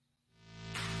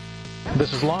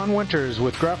This is Lon Winters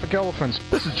with Graphic Elephants.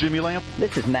 This is Jimmy Lamp.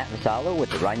 This is Matt Vassallo with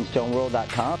the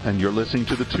RhinstoneWorld.com. And you're listening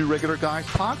to the Two Regular Guys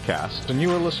podcast. And you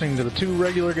are listening to the Two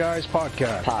Regular Guys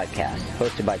podcast.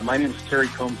 Hosted by... My name is Terry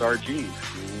Combs,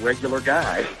 RG, regular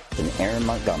guy. And Aaron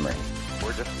Montgomery.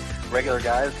 We're just regular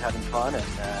guys having fun and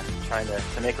trying to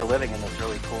make a living in this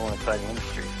really cool and exciting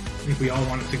industry. I think we all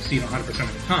want to succeed 100%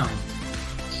 of the time.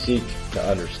 Seek to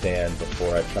understand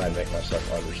before I try and make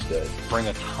myself understood. Bring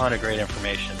a ton of great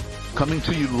information. Coming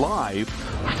to you live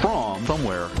from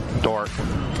somewhere dark,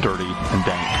 dirty, and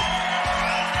dank.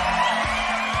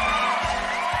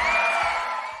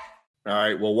 All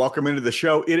right, well, welcome into the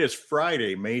show. It is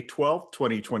Friday, May 12th,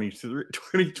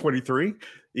 2023.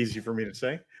 Easy for me to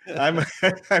say. I'm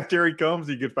Terry Combs.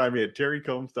 You can find me at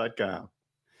terrycombs.com.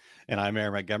 And I'm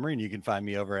Aaron Montgomery, and you can find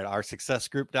me over at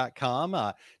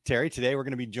oursuccessgroup.com. Terry, today we're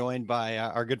going to be joined by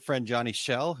our good friend Johnny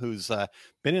Schell, who's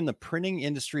been in the printing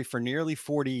industry for nearly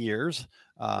 40 years.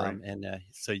 Right. And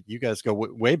so you guys go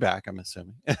way back, I'm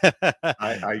assuming.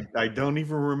 I don't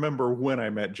even remember when I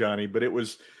met Johnny, but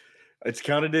it's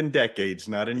counted in decades,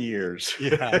 not in years.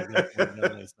 Yeah,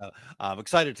 definitely. So, I'm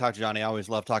excited to talk to Johnny. I always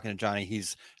love talking to Johnny.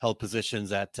 He's held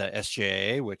positions at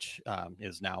SJAA, which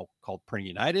is now called Printing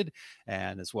United,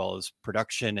 and as well as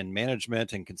production and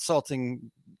management and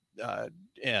consulting,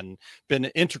 and been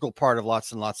an integral part of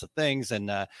lots and lots of things. And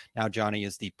now Johnny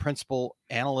is the principal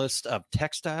analyst of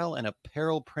textile and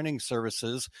apparel printing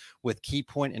services with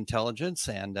Keypoint Intelligence.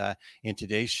 And in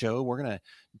today's show, we're going to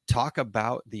talk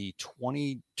about the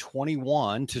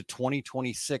 2021 to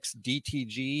 2026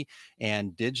 DTG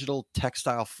and digital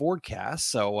textile forecast.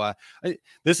 So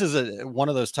this is one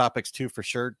of those topics too, for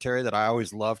sure, Terry, that I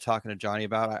always love talking to Johnny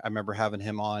about. I remember having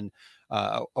him on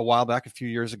a while back, a few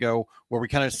years ago, where we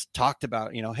kind of talked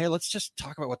about, hey, let's just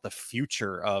talk about what the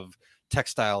future of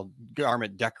textile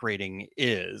garment decorating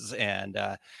is. And,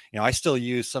 I still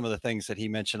use some of the things that he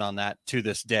mentioned on that to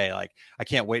this day. Like, I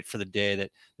can't wait for the day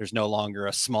that there's no longer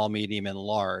a small, medium, and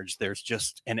large. There's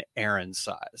just an Aaron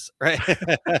size, right?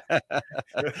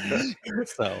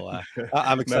 So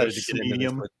I'm excited to get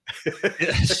medium. into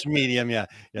this. Medium, yeah.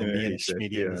 Medium is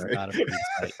not a pretty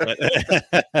size.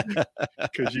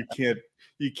 Because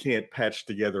you can't patch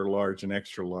together large and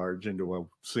extra large into a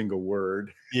single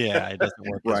word. Yeah, it doesn't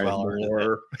work as well.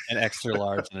 More. An extra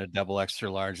large and a double extra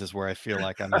large is where I feel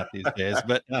like I'm at these days.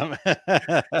 But I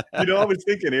was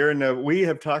thinking, Aaron, we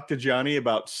have talked to Johnny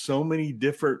about so many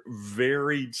different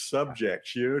varied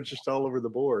subjects, just all over the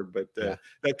board. But that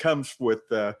comes with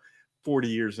 40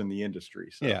 years in the industry.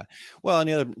 So. Yeah. Well, and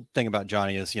the other thing about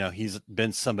Johnny is, he's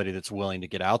been somebody that's willing to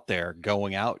get out there,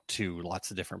 going out to lots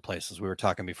of different places. We were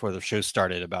talking before the show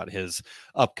started about his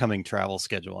upcoming travel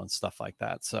schedule and stuff like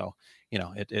that. So,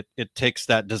 it takes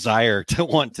that desire to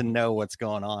want to know what's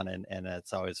going on. And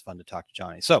it's always fun to talk to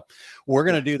Johnny. So we're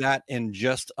going to do that in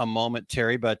just a moment,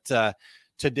 Terry, but,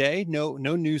 today, no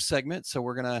news segment. So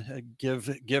we're going to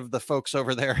give the folks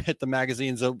over there at the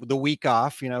magazines the week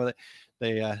off, They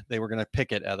were going to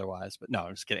pick it otherwise, but no,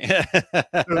 I'm just kidding.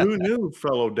 Who knew,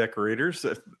 fellow decorators?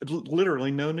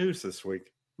 Literally no news this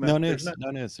week. No news.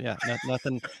 Yeah,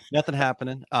 nothing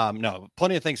happening. No,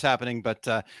 plenty of things happening, but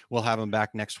we'll have them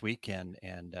back next week and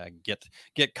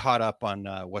get caught up on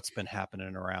what's been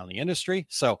happening around the industry.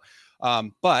 So,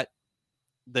 but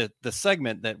the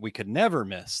segment that we could never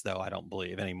miss, though, I don't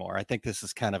believe anymore, I think this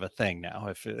is kind of a thing now,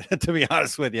 if to be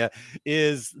honest with you,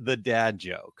 is the dad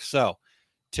joke. So,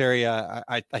 Terry,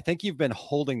 I think you've been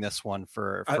holding this one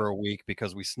for a week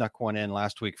because we snuck one in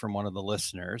last week from one of the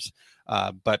listeners.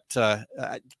 But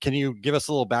can you give us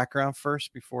a little background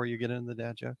first before you get into the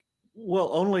dad joke? Well,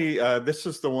 only this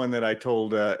is the one that I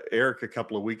told Eric a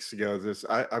couple of weeks ago.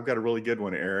 I've got a really good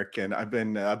one, Eric, and I've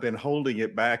been holding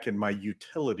it back in my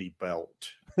utility belt.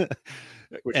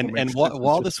 And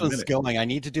while this was going, I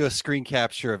need to do a screen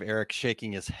capture of Eric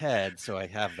shaking his head, so I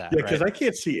have that. Yeah, because I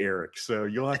can't see Eric, so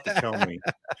you'll have to tell me.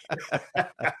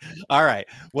 All right.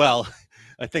 Well,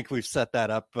 I think we've set that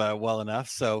up well enough.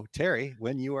 So, Terry,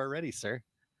 when you are ready, sir.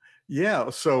 Yeah.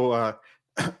 So,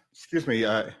 excuse me,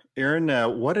 Aaron.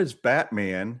 What does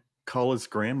Batman call his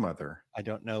grandmother? I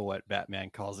don't know what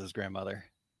Batman calls his grandmother.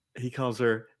 He calls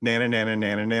her Nana, Nana,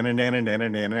 Nana, Nana, Nana, Nana,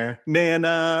 Nana,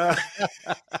 Nana.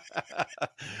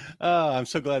 Oh, I'm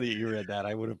so glad that you read that.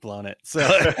 I would have blown it. So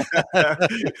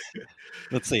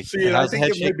let's see. See, I think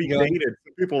it may be dated.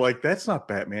 People are like, that's not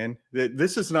Batman.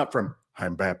 This is not from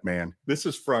I'm Batman. This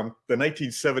is from the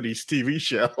 1970s TV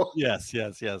show. Yes.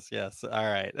 All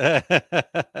right.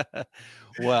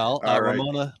 Well, All right.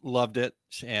 Ramona loved it,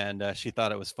 and she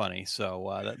thought it was funny.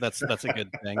 So that's a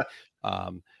good thing.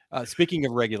 Speaking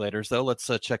of regulators, though, let's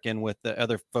check in with the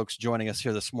other folks joining us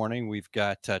here this morning. We've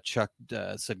got Chuck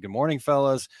said, good morning,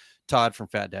 fellas. Todd from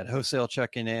Fat Dad Wholesale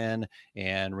checking in,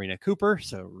 and Rena Cooper.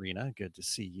 So Rena, good to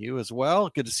see you as well.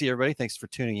 Good to see everybody. Thanks for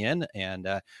tuning in, and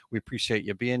we appreciate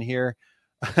you being here.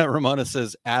 Ramona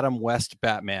says, Adam West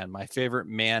Batman, my favorite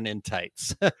man in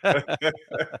tights.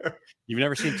 You've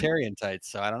never seen Terry in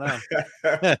tights, so I don't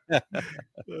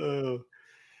know.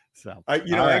 So I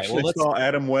actually well, saw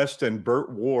Adam West and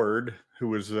Burt Ward, who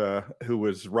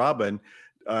was Robin,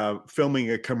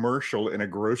 filming a commercial in a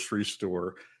grocery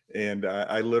store. And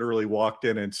I literally walked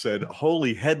in and said,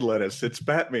 holy head lettuce, it's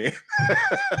Batman.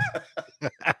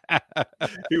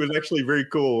 He was actually very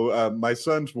cool. My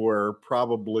sons were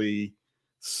probably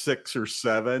 6 or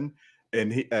 7.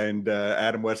 And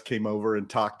Adam West came over and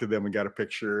talked to them and got a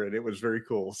picture. And it was very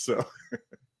cool. So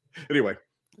anyway.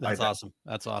 That's awesome.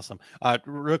 That's awesome.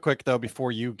 Real quick, though,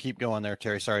 before you keep going there,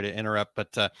 Terry, sorry to interrupt,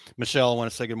 but Michelle, I want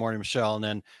to say good morning, Michelle. And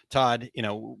then Todd,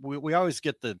 we always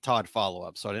get the Todd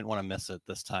follow-up, so I didn't want to miss it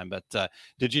this time. But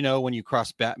did you know when you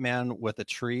cross Batman with a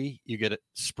tree, you get a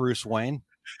Spruce Wayne?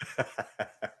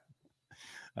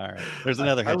 All right. There's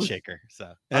another head shaker.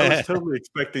 So I was totally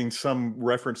expecting some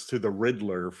reference to the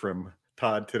Riddler from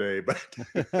Todd today, but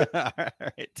all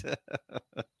right.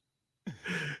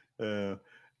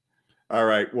 All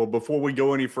right. Well, before we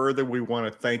go any further, we want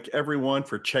to thank everyone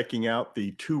for checking out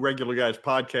the Two Regular Guys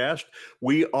podcast.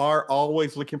 We are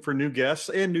always looking for new guests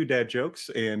and new dad jokes.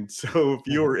 And so if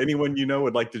you or anyone you know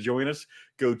would like to join us,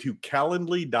 go to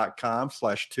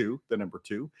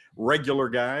calendly.com/2 regular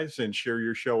guys, and share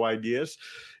your show ideas.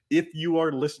 If you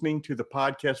are listening to the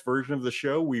podcast version of the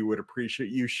show, we would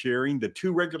appreciate you sharing the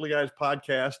Two Regular Guys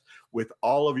podcast with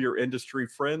all of your industry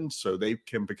friends so they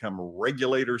can become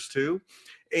regulators too.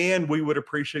 And we would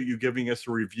appreciate you giving us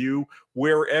a review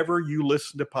wherever you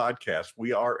listen to podcasts.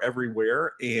 We are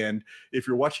everywhere. And if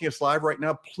you're watching us live right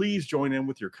now, please join in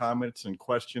with your comments and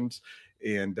questions.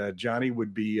 And Johnny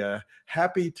would be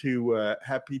happy to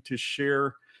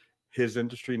share his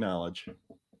industry knowledge.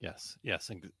 Yes,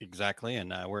 exactly.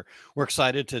 And we're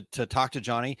excited to talk to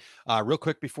Johnny. Real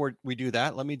quick before we do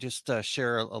that, let me just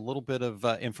share a little bit of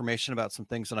information about some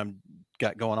things that I'm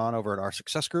got going on over at our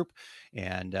success group.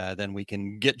 And then we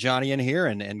can get Johnny in here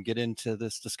and get into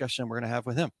this discussion we're going to have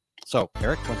with him. So,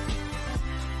 Eric.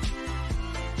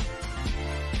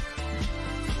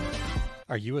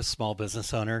 Are you a small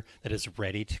business owner that is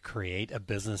ready to create a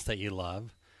business that you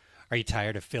love? Are you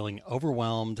tired of feeling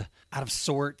overwhelmed, out of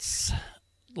sorts,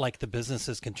 like the business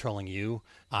is controlling you?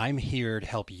 I'm here to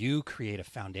help you create a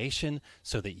foundation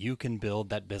so that you can build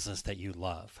that business that you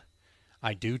love.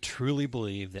 I do truly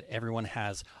believe that everyone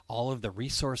has all of the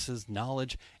resources,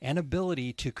 knowledge, and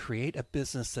ability to create a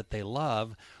business that they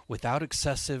love without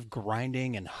excessive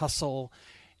grinding and hustle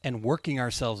and working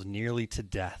ourselves nearly to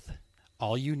death.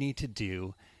 All you need to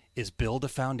do is build a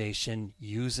foundation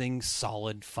using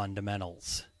solid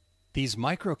fundamentals. These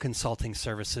micro consulting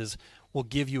services will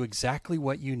give you exactly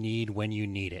what you need when you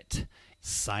need it.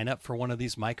 Sign up for one of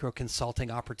these micro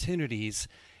consulting opportunities,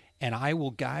 and I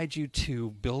will guide you to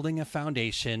building a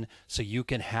foundation so you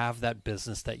can have that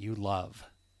business that you love.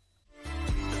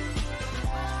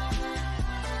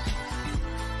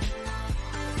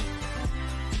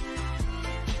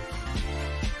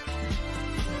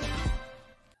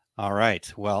 All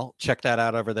right. Well, check that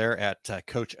out over there at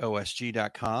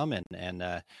coachosg.com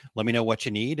and let me know what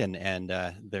you need. And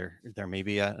there may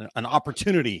be an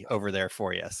opportunity over there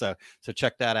for you. So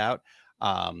check that out.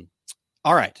 All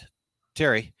right,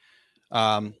 Terry,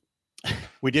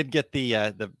 we did get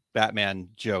the Batman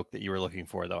joke that you were looking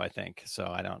for, though, I think. So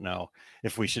I don't know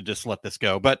if we should just let this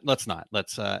go, but let's not.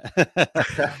 Let's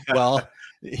well,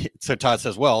 so Todd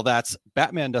says, well, that's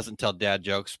Batman doesn't tell dad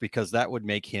jokes because that would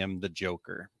make him the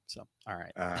Joker. So, all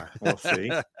right. We'll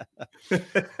see.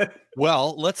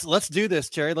 Well, let's do this,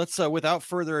 Terry. Let's without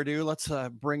further ado, let's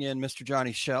bring in Mr.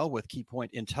 Johnny Shell with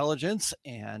Keypoint Intelligence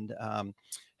and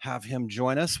have him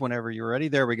join us whenever you're ready.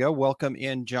 There we go. Welcome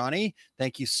in, Johnny.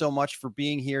 Thank you so much for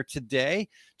being here today.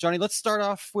 Johnny, let's start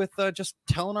off with just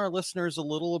telling our listeners a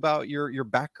little about your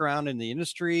background in the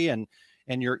industry and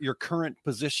your current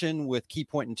position with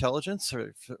Keypoint Intelligence,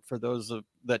 or for those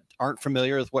that aren't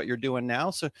familiar with what you're doing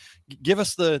now. So give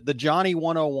us the Johnny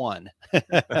 101.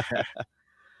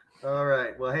 All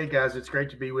right. Well, hey, guys, it's great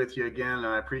to be with you again. And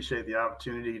I appreciate the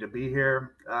opportunity to be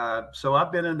here. So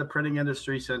I've been in the printing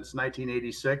industry since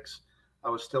 1986. I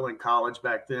was still in college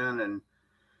back then. And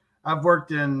I've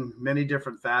worked in many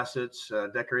different facets,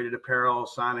 decorated apparel,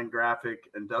 sign and graphic,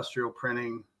 industrial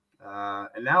printing.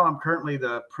 And now I'm currently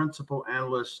the principal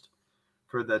analyst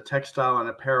for the textile and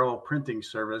apparel printing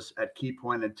service at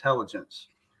Keypoint Intelligence.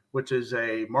 which is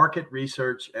a market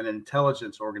research and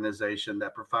intelligence organization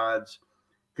that provides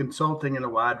consulting in a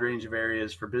wide range of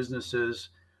areas for businesses.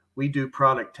 We do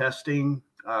product testing,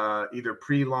 either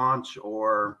pre-launch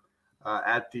or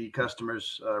at the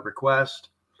customer's request.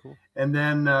 Cool. And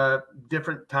then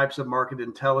different types of market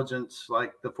intelligence,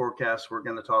 like the forecast we're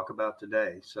going to talk about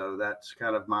today. So that's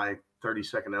kind of my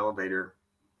 30-second elevator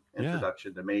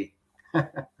introduction to me.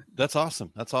 That's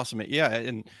awesome. That's awesome. Yeah.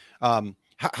 And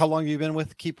how long have you been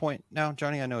with KeyPoint now,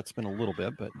 Johnny? I know it's been a little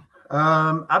bit, but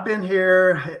I've been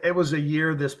here. It was a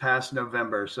year this past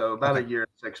November, so about a year and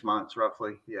 6 months,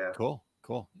 roughly. Yeah. Cool.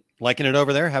 Liking it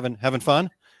over there? Having fun?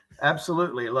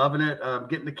 Absolutely, loving it.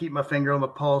 Getting to keep my finger on the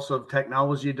pulse of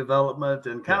technology development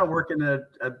and kind of working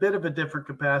a bit of a different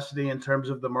capacity in terms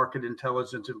of the market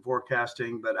intelligence and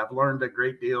forecasting. But I've learned a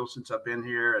great deal since I've been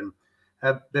here, and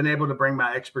have been able to bring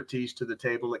my expertise to the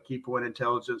table at KeyPoint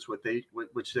Intelligence,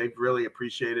 which they've really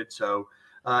appreciated. So,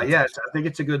 I think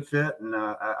it's a good fit, and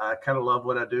I kind of love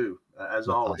what I do, as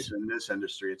always in this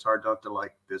industry. It's hard not to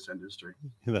like this industry.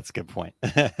 That's a good point.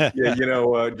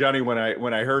 Yeah, Johnny, when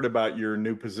I heard about your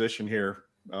new position here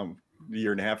a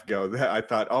year and a half ago, I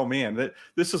thought, oh man,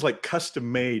 this is like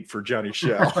custom made for Johnny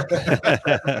Shell.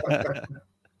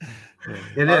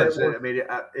 It is. I mean,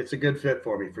 it's a good fit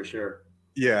for me for sure.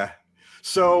 Yeah.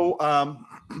 So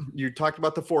you talked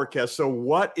about the forecast. So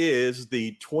what is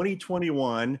the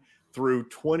 2021 through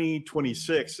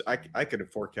 2026? I could have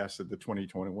forecasted the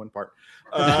 2021 part.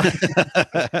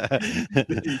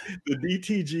 The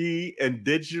DTG and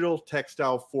digital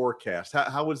textile forecast.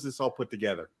 How was this all put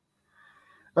together?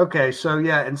 Okay, so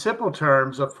in simple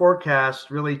terms, a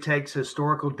forecast really takes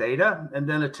historical data and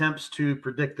then attempts to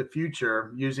predict the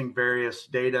future using various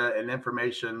data and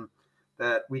information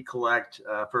that we collect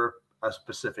for a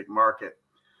specific market.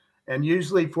 And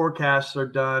usually forecasts are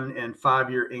done in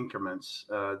 5-year increments.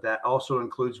 That also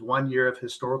includes 1 year of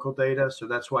historical data. So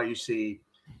that's why you see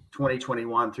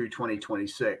 2021 through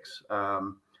 2026.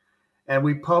 And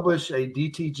we publish a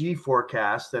DTG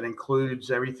forecast that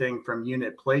includes everything from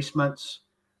unit placements,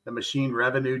 the machine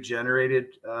revenue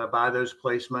generated by those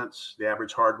placements, the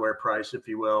average hardware price, if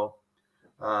you will,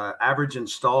 average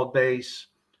installed base,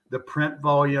 the print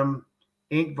volume,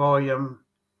 ink volume,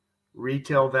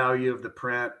 retail value of the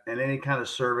print, and any kind of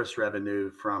service revenue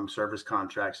from service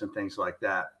contracts and things like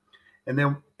that. And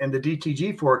then in the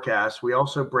DTG forecast, we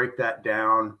also break that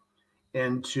down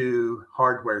into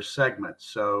hardware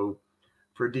segments. So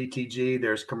for DTG,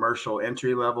 there's commercial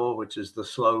entry level, which is the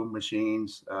slow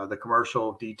machines, the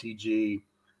commercial DTG,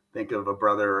 think of a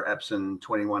Brother Epson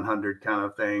 2100 kind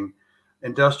of thing.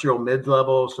 Industrial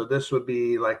mid-level, so this would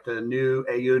be like the new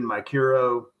Aoun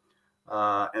Mikuro,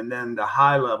 and then the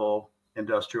high-level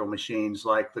industrial machines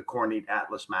like the Kornit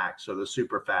Atlas Max, so the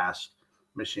super fast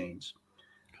machines.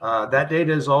 That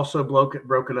data is also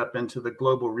broken up into the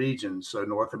global regions, so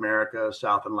North America,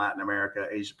 South and Latin America,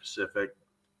 Asia Pacific,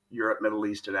 Europe, Middle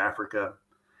East, and Africa.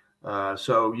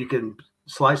 So you can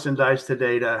slice and dice the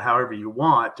data however you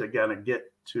want to kind of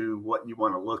get to what you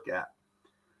want to look at.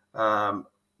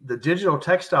 The digital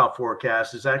textile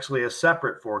forecast is actually a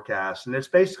separate forecast, and it's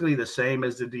basically the same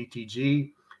as the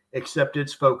DTG, except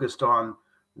it's focused on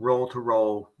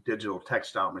roll-to-roll digital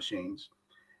textile machines.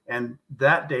 And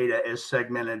that data is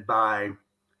segmented by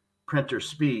printer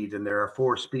speed, and there are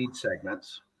 4 speed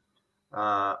segments.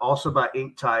 Also by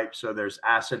ink type, so there's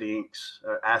acid inks,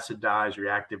 acid dyes,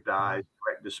 reactive dyes,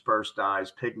 direct dispersed dyes,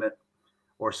 pigment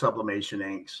or sublimation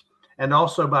inks. And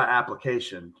also by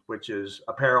application, which is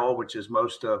apparel, which is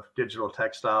most of digital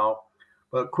textile.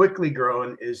 But quickly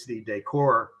growing is the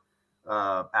decor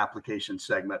application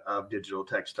segment of digital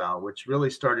textile, which really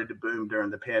started to boom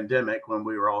during the pandemic when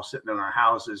we were all sitting in our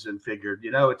houses and figured,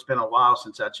 it's been a while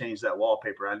since I changed that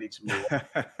wallpaper. I need some new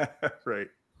wallpaper. Right.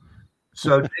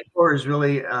 So decor is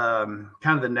really kind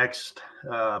of the next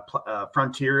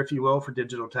frontier, if you will, for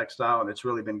digital textile. And it's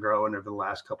really been growing over the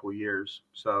last couple of years.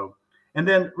 So, and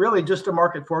then really just a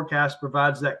market forecast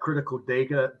provides that critical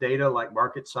data like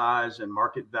market size and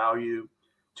market value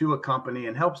to a company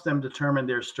and helps them determine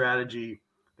their strategy,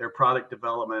 their product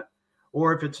development,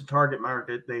 or if it's a target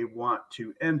market they want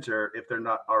to enter if they're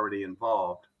not already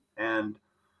involved. And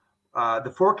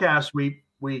the forecast, we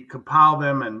compile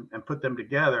them and put them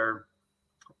together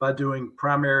by doing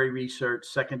primary research,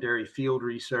 secondary field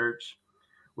research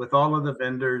with all of the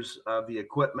vendors of the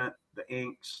equipment, the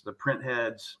inks, the print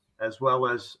heads, as well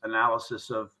as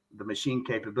analysis of the machine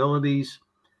capabilities.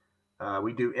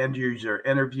 We do end user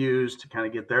interviews to kind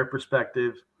of get their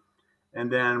perspective.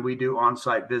 And then we do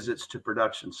on-site visits to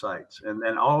production sites. And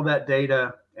then all that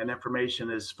data and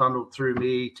information is funneled through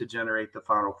me to generate the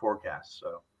final forecast.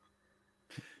 So,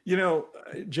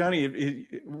 Johnny,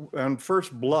 on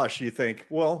first blush, you think,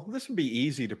 well, this would be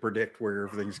easy to predict where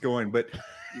everything's going. But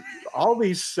all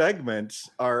these segments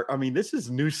are, this is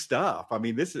new stuff.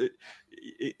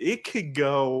 It could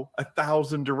go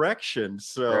 1,000 directions.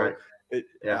 So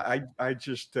I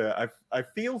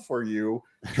feel for you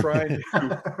trying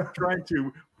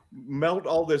to melt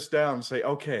all this down and say,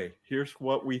 okay, here's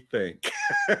what we think.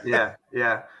 Yeah.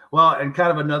 Well, and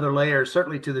kind of another layer,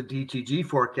 certainly to the DTG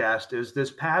forecast, is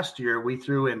this past year we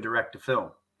threw in direct to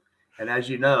film. And as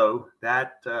you know,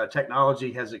 that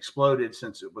technology has exploded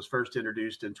since it was first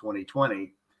introduced in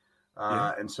 2020.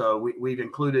 And so we've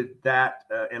included that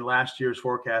in last year's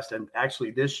forecast. And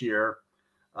actually this year,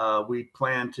 we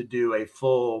plan to do a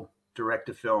full direct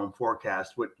to film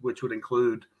forecast, which would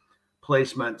include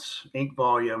placements, ink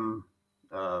volume,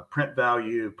 print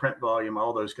volume,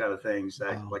 all those kind of things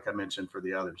that, like I mentioned for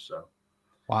the others. So,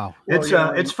 wow,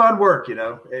 it's fun work.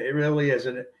 It really is.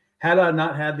 And had I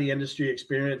not had the industry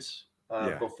experience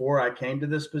before I came to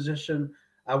this position,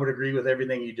 I would agree with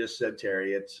everything you just said,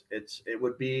 Terry. It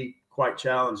would be quite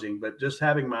challenging, but just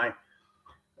having my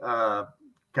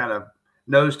kind of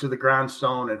nose to the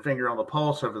grindstone and finger on the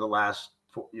pulse over the last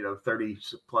 30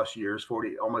 plus years,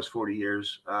 almost 40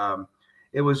 years.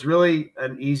 It was really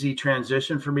an easy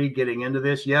transition for me getting into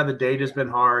this. Yeah, the data's been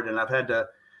hard, and I've had to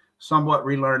somewhat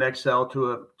relearn Excel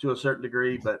to a certain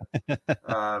degree. But had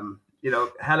I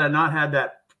not had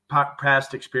that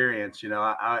past experience,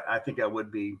 I think I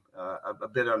would be a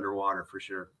bit underwater for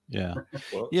sure. Yeah,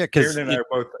 well, yeah. Because Aaron and I are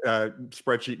both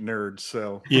spreadsheet nerds,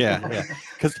 so yeah.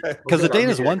 Because the data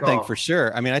is one thing for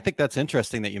sure. I think that's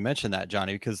interesting that you mentioned that,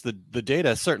 Johnny, because the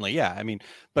data certainly,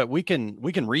 but we can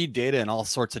read data in all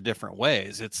sorts of different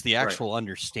ways. It's the actual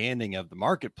understanding of the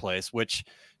marketplace, which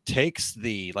takes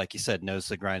the, like you said, nose to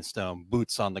the grindstone,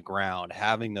 boots on the ground,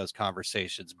 having those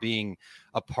conversations, being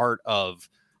a part of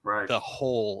the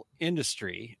whole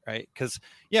industry, right? Because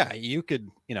you could,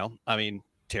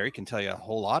 Terry can tell you a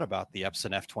whole lot about the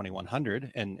Epson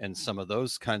F2100 and some of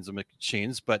those kinds of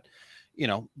machines, but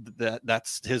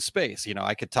that's his space.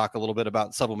 I could talk a little bit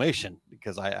about sublimation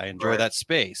because I enjoy that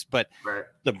space, but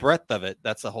the breadth of it,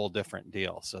 that's a whole different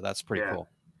deal. So that's pretty cool.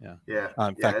 Yeah.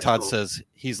 In fact, Todd says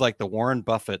he's like the Warren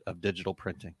Buffett of digital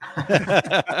printing.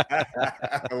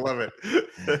 I love it.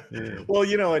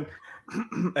 Well, and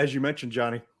as you mentioned,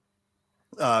 Johnny,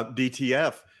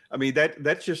 DTF.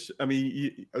 That's just.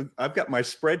 I've got my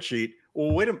spreadsheet.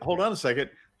 Well, hold on a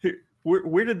second.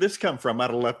 Where did this come from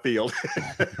out of left field?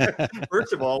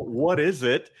 First of all, what is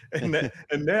it? And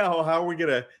now how are we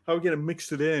gonna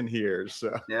mix it in here?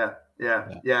 So yeah.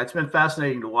 It's been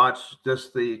fascinating to watch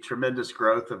just the tremendous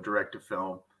growth of direct to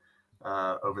film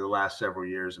over the last several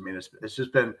years. It's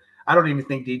just been. I don't even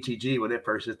think DTG, when it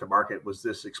first hit the market, was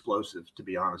this explosive. To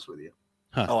be honest with you.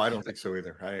 Huh. Oh, I don't think so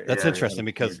either. That's interesting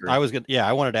because I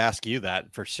wanted to ask you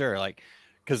that for sure.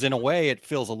 Because in a way it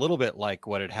feels a little bit like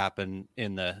what had happened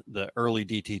in the early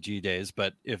DTG days.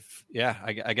 But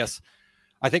I guess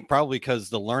I think probably because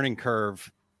the learning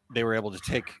curve, they were able to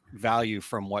take value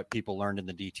from what people learned in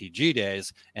the DTG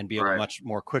days and be able to much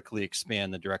more quickly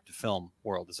expand the direct to film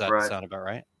world. Does that sound about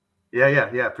right?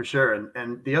 Yeah, for sure.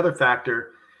 And the other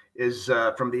factor is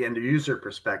from the end user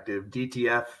perspective,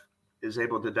 DTF is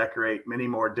able to decorate many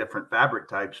more different fabric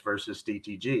types versus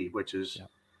DTG, which is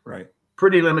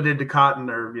pretty limited to cotton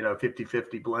or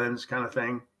 50-50 blends kind of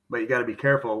thing. But you got to be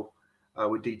careful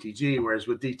with DTG, whereas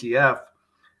with DTF,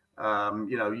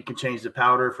 you can change the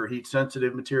powder for heat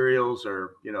sensitive materials,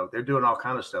 or they're doing all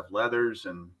kind of stuff, leathers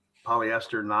and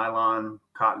polyester, nylon,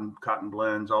 cotton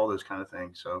blends, all those kind of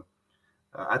things. So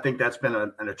I think that's been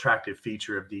an attractive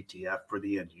feature of DTF for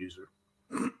the end user.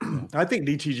 I think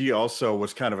DTG also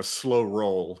was kind of a slow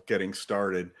roll getting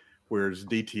started, whereas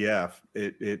DTF,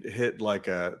 it hit like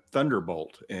a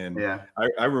thunderbolt. And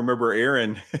I remember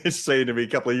Aaron saying to me a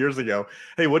couple of years ago,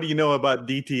 "Hey, what do you know about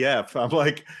DTF?" I'm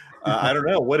like, I don't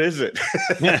know. What is it?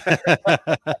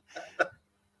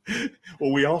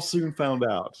 Well, we all soon found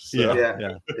out. So.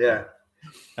 Yeah.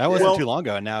 That wasn't too long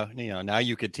ago. And now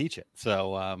you could teach it.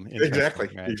 So exactly.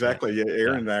 Yeah,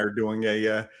 Aaron and I are doing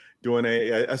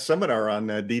a seminar on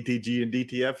DTG and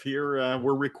DTF here.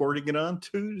 We're recording it on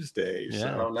Tuesday.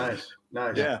 So. Oh, nice.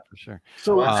 Yeah, for sure.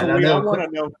 So we all want to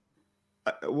know.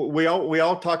 We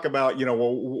all talk about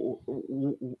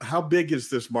how big is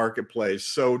this marketplace?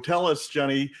 So tell us,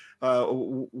 Johnny,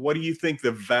 what do you think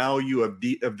the value of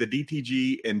the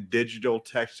DTG and digital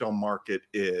textile market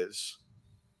is?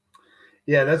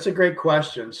 Yeah, that's a great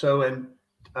question. So in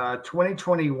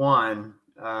 2021.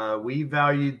 We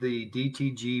valued the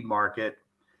DTG market,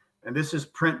 and this is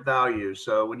print value.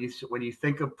 So when you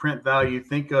think of print value,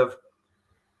 think of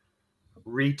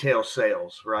retail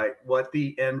sales, right? What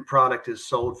the end product is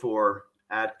sold for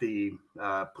at the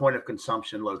point of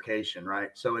consumption location, right?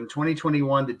 So in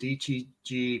 2021, the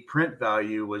DTG print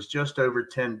value was just over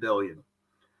 10 billion.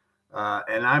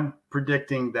 And I'm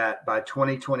predicting that by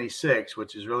 2026,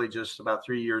 which is really just about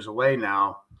 3 years away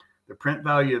now, the print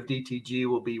value of DTG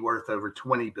will be worth over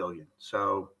 20 billion.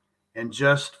 So in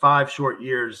just 5 short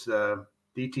years, the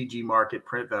DTG market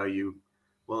print value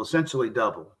will essentially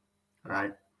double,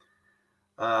 right?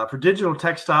 For digital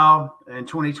textile in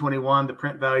 2021, the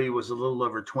print value was a little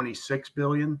over 26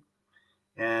 billion.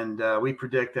 And we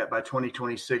predict that by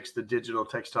 2026, the digital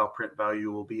textile print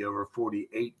value will be over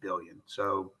 48 billion.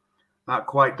 So not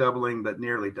quite doubling, but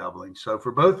nearly doubling. So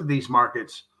for both of these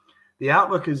markets, the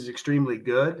outlook is extremely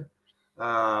good.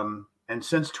 And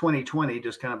since 2020,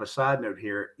 just kind of a side note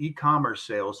here, e-commerce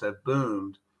sales have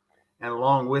boomed. And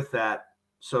along with that,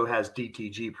 so has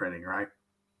DTG printing, right?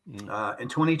 In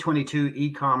 2022,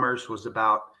 e-commerce was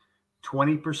about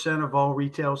 20% of all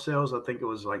retail sales. I think it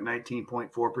was like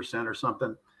 19.4% or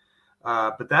something.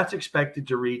 But that's expected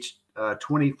to reach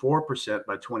 24%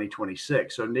 by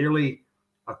 2026. So nearly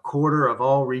a quarter of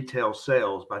all retail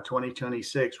sales by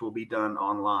 2026 will be done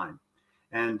online.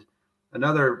 And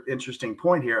another interesting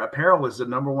point here, apparel is the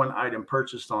number one item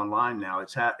purchased online now.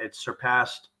 It's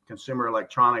surpassed consumer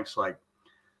electronics like,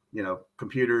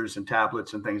 computers and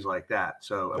tablets and things like that.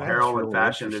 So apparel and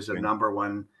fashion is the number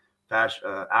one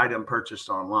item purchased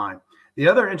online. The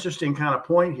other interesting kind of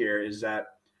point here is that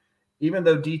even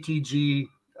though DTG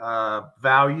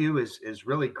value is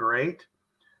really great,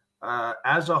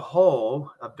 as a whole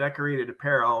of decorated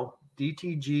apparel,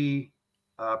 DTG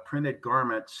printed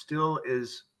garments still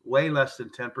is way less than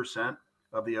 10%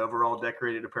 of the overall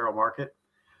decorated apparel market.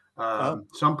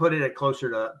 Some put it at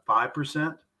closer to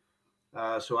 5%.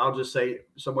 So I'll just say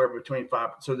somewhere between 5.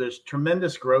 So there's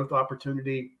tremendous growth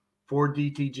opportunity for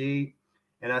DTG.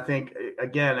 And I think,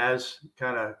 again, as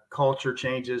kind of culture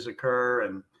changes occur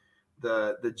and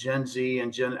the Gen Z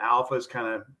and Gen Alphas kind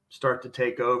of start to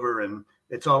take over, and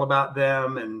it's all about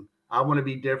them, and I want to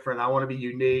be different, I want to be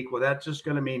unique. Well, that's just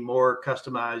going to mean more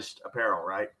customized apparel,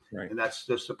 right? And that's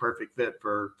just a perfect fit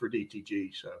for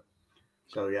DTG.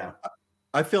 So yeah.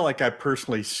 I feel like I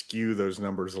personally skew those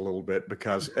numbers a little bit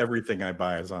because everything I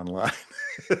buy is online.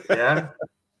 Yeah.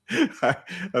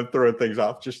 I'm throwing things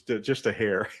off just a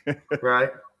hair. Right.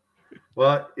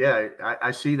 Well, yeah,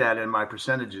 I see that in my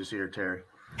percentages here, Terry.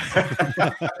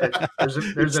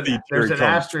 There's an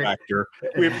asterisk factor.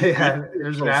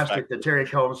 There's an asterisk, the Terry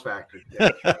Combs factor. Yeah.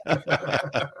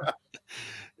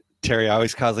 Terry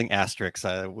always causing asterisks.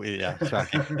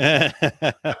 Shocking.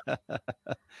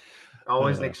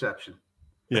 Always an exception.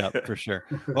 Yeah, for sure.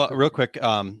 Well, real quick,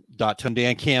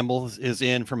 Dan Campbell is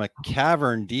in from a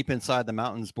cavern deep inside the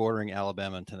mountains bordering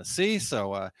Alabama and Tennessee.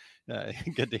 So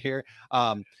good to hear.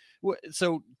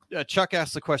 So Chuck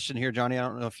asked the question here, Johnny. I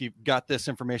don't know if you got this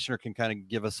information or can kind of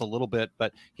give us a little bit,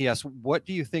 but he asked, what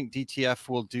do you think DTF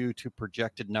will do to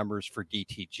projected numbers for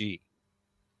DTG?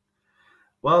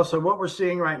 Well, so what we're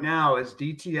seeing right now is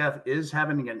DTF is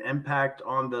having an impact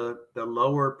on the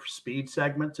lower speed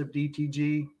segments of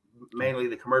DTG, mainly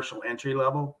the commercial entry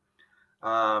level.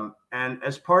 And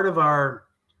as part of our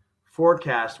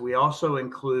forecast, we also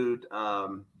include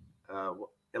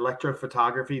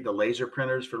electrophotography, the laser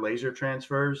printers for laser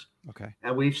transfers. Okay.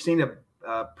 And we've seen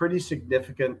a pretty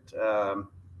significant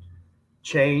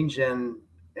change in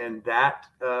that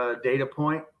data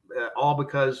point, all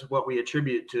because what we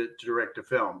attribute to direct to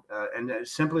film. And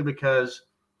simply because,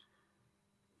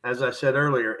 as I said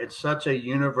earlier, it's such a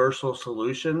universal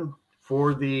solution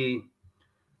for the,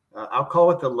 I'll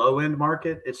call it the low end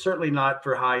market. It's certainly not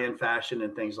for high end fashion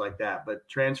and things like that, but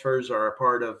transfers are a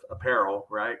part of apparel,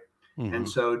 right? Mm-hmm. And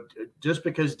so just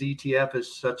because DTF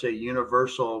is such a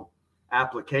universal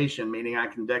application, meaning I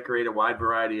can decorate a wide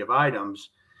variety of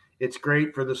items, it's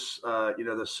great for this,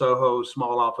 the Soho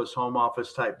small office, home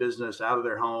office type business out of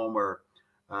their home, or,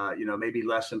 maybe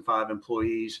less than 5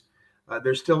 employees.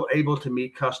 They're still able to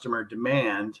meet customer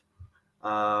demand.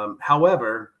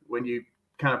 However, when you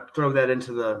kind of throw that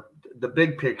into the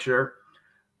big picture,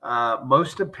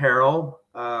 most apparel,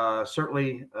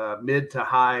 certainly mid to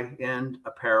high end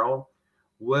apparel,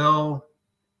 will,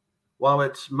 while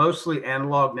it's mostly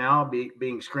analog now,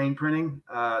 being screen printing,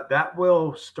 that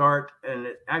will start, and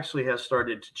it actually has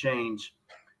started to change,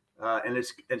 and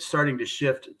it's starting to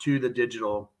shift to the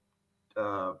digital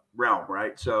realm,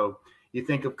 right? So you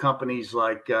think of companies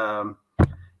like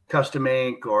Custom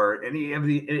Ink or any of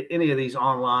these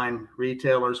online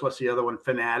retailers. What's the other one?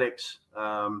 Fanatics.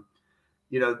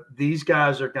 These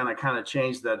guys are going to kind of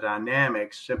change the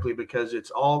dynamics simply because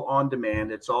it's all on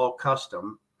demand. It's all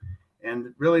custom.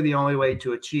 And really the only way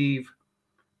to achieve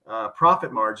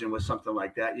profit margin with something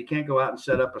like that, you can't go out and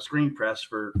set up a screen press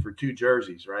for 2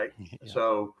 jerseys, right? Yeah.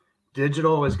 So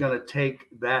digital is going to take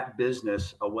that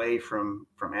business away from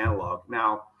analog.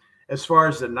 Now, as far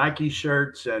as the Nike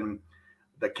shirts and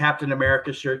the Captain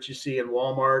America shirts you see in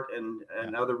Walmart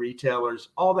and other retailers,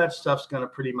 all that stuff's going to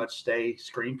pretty much stay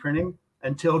screen printing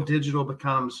until digital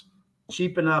becomes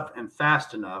cheap enough and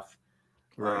fast enough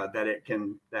that it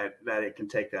can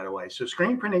take that away. So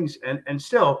screen printing's and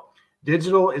still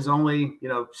digital is only,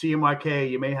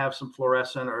 CMYK, you may have some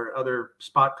fluorescent or other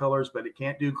spot colors, but it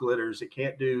can't do glitters. It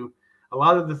can't do a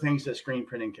lot of the things that screen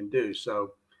printing can do.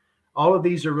 So all of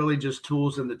these are really just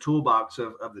tools in the toolbox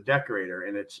of the decorator,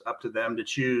 and it's up to them to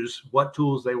choose what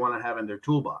tools they want to have in their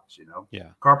toolbox.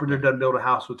 Yeah. Carpenter doesn't build a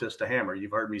house with just a hammer.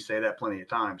 You've heard me say that plenty of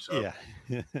times. So.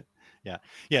 Yeah. Yeah.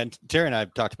 And Terry and I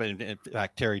have talked about it. In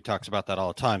fact, Terry talks about that all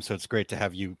the time. So it's great to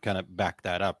have you kind of back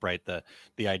that up, right? The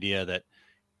idea that,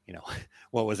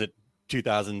 what was it?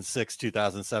 2006,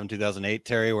 2007, 2008,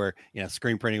 Terry, where,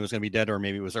 screen printing was going to be dead, or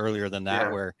maybe it was earlier than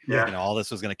that, where, all this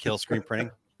was going to kill screen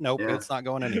printing. Nope, it's not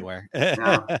going anywhere.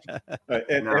 No.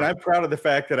 And I'm proud of the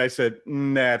fact that I said,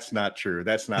 that's not true.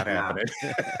 That's not happening.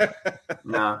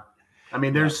 No. I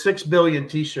mean, there's 6 billion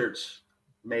T-shirts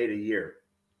made a year.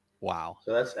 Wow.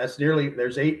 So that's nearly,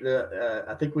 there's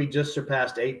I think we just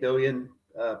surpassed 8 billion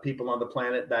people on the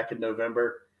planet back in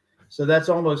November. So that's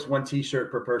almost 1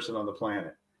 T-shirt per person on the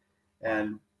planet.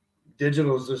 And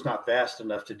digital is just not fast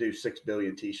enough to do 6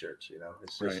 billion T-shirts.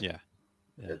 It's just, right. Yeah.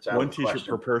 It's 1 T-shirt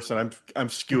per person. I'm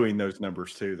skewing those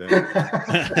numbers too. Then.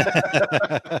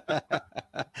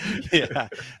 Yeah, I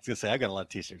was gonna say I got a lot of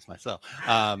T-shirts myself.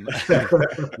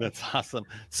 That's awesome.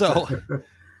 So,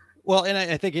 well, and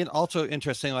I think it also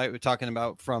interesting, like we're talking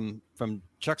about from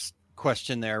Chuck's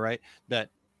question there, right? That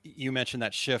you mentioned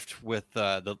that shift with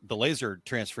the laser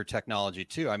transfer technology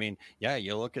too. I mean, yeah,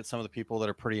 you look at some of the people that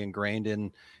are pretty ingrained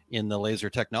in the laser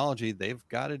technology, they've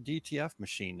got a DTF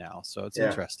machine now. So it's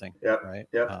interesting, right?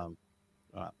 Yeah.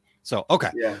 So, okay.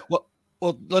 Yeah.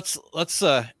 Well, let's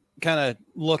kind of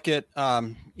look at,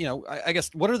 I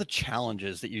guess, what are the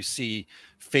challenges that you see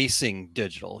facing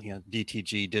digital,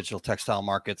 DTG, digital textile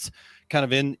markets, kind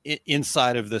of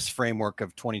inside of this framework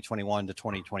of 2021 to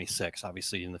 2026,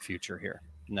 obviously in the future here,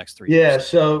 the next 3 years? Yeah.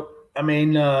 So, I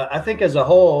mean, I think as a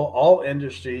whole, all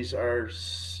industries are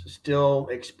still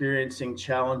experiencing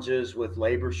challenges with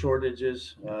labor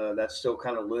shortages. That's still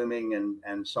kind of looming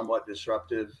and somewhat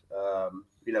disruptive.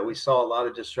 We saw a lot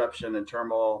of disruption and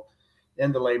turmoil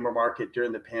in the labor market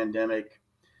during the pandemic.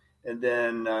 And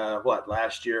then early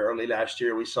last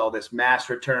year, we saw this mass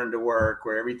return to work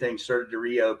where everything started to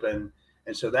reopen.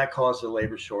 And so that caused the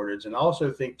labor shortage. And I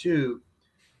also think too,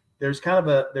 there's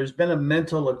been a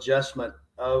mental adjustment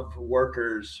of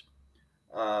workers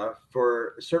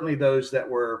for certainly those that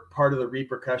were part of the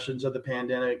repercussions of the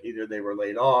pandemic. Either they were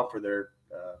laid off or their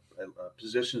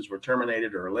positions were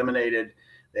terminated or eliminated.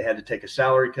 They had to take a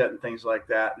salary cut and things like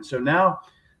that. And so now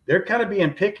they're kind of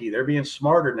being picky. They're being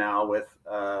smarter now with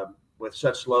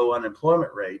such low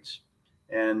unemployment rates,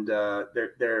 and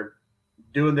they're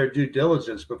doing their due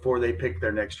diligence before they pick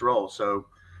their next role. So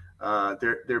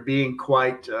they're being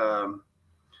quite,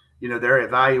 they're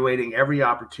evaluating every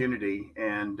opportunity.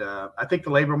 And I think the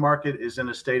labor market is in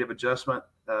a state of adjustment.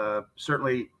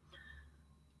 Certainly,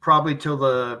 probably till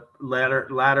the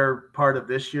latter part of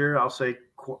this year. I'll say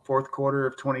fourth quarter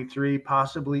of 23,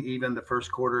 possibly even the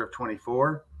first quarter of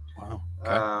 24. Wow.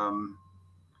 Okay.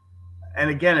 And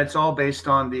again, it's all based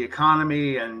on the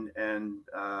economy and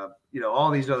all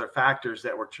these other factors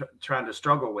that we're trying to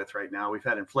struggle with right now. We've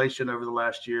had inflation over the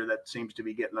last year that seems to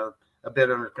be getting a bit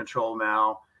under control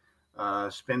now.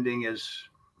 Spending is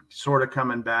sort of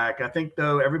coming back. I think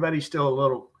though everybody's still a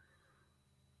little,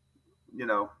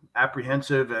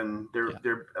 apprehensive, and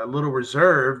they're a little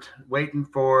reserved, waiting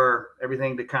for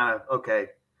everything to kind of,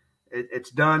 it's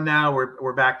done now.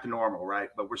 We're back to normal, right?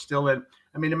 But we're still in.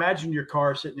 I mean, imagine your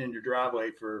car sitting in your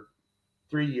driveway for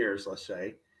 3 years, let's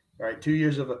say, right? 2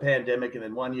 years of a pandemic and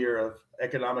then 1 year of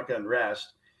economic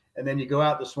unrest. And then you go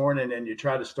out this morning and you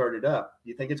try to start it up.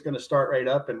 You think it's going to start right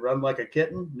up and run like a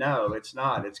kitten? No, it's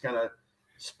not. It's going to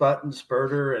sput and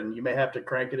spurter, and you may have to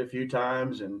crank it a few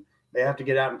times, and may have to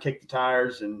get out and kick the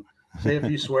tires and say a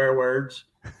few swear words.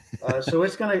 So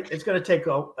it's gonna take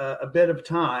a bit of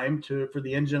time for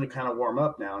the engine to kind of warm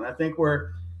up now, and I think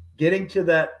we're getting to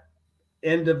that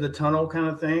end of the tunnel kind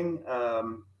of thing.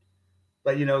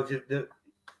 But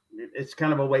it's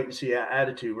kind of a wait and see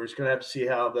attitude. We're just going to have to see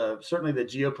how certainly the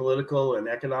geopolitical and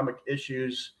economic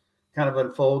issues kind of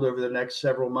unfold over the next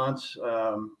several months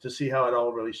to see how it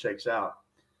all really shakes out.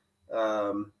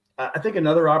 I think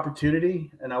another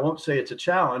opportunity, and I won't say it's a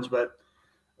challenge, but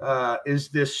is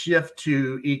this shift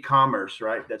to e-commerce,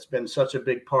 right? That's been such a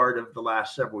big part of the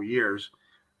last several years.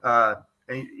 And,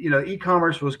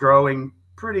 e-commerce was growing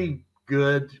pretty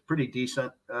good, pretty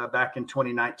decent back in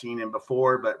 2019 and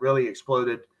before, but really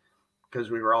exploded because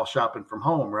we were all shopping from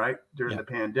home, right, during the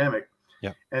pandemic.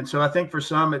 Yeah. And so I think for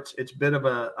some, it's a bit of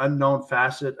an unknown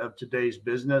facet of today's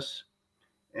business.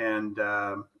 And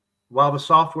while the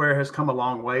software has come a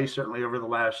long way, certainly over the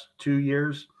last 2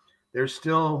 years, there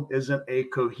still isn't a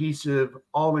cohesive,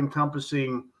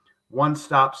 all-encompassing,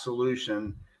 one-stop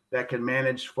solution that can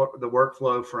manage the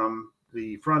workflow from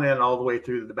the front end all the way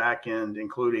through to the back end,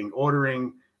 including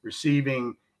ordering,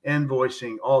 receiving,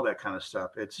 invoicing, all that kind of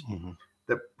stuff. It's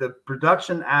the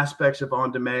production aspects of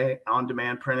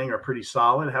on-demand printing are pretty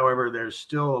solid. However, there's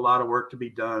still a lot of work to be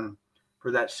done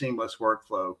for that seamless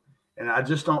workflow. And I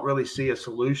just don't really see a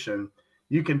solution.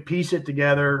 You can piece it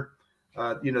together.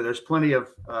 There's plenty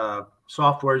of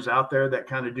softwares out there that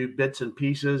kind of do bits and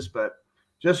pieces, but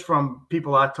just from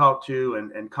people I talk to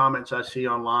and comments I see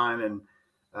online and,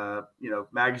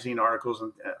 magazine articles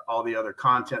and all the other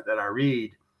content that I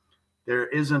read, there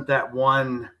isn't that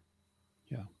one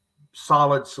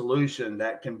solid solution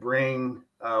that can bring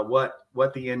what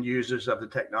the end users of the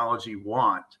technology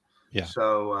want. Yeah.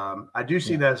 So I do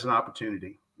see that as an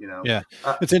opportunity.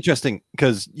 It's interesting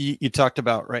because you talked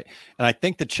about, right. And I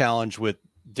think the challenge with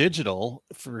digital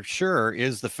for sure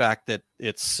is the fact that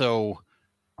it's so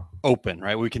open,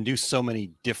 right? We can do so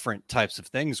many different types of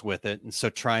things with it. And so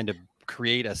trying to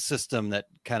create a system that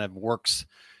kind of works,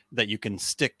 that you can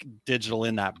stick digital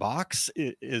in that box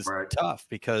is tough,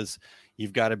 because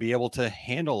you've got to be able to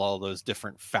handle all those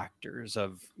different factors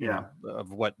of,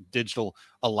 of what digital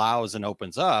allows and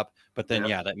opens up. But then,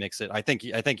 that makes it, I think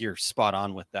you're spot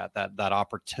on with that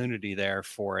opportunity there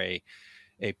for a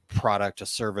product, a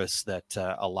service that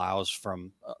allows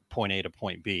from point A to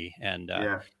point B. And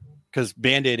because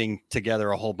band-aiding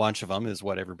together a whole bunch of them is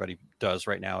what everybody does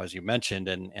right now, as you mentioned,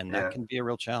 and that can be a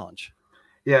real challenge.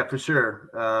 Yeah, for sure.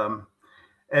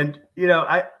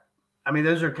 I mean,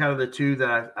 those are kind of the two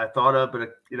that I thought of,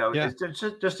 but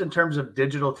it's just in terms of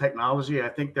digital technology, I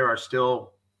think there are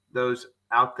still those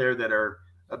out there that are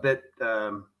a bit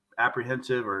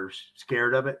apprehensive or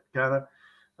scared of it. Kind of,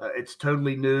 it's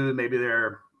totally new. Maybe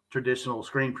they're traditional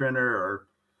screen printer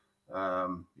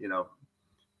or,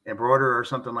 embroider or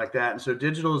something like that. And so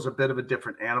digital is a bit of a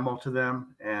different animal to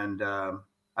them. And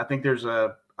I think there's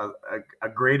a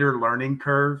greater learning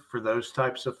curve for those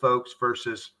types of folks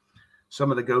versus some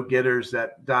of the go-getters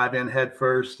that dive in head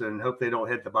first and hope they don't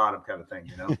hit the bottom, kind of thing,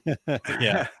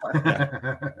 Yeah.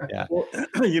 Well,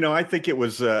 I think it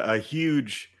was a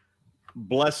huge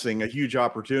blessing, a huge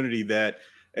opportunity that,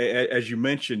 as you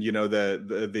mentioned,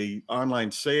 the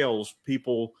online sales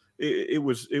people, it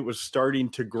was starting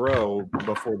to grow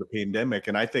before the pandemic.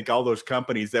 And I think all those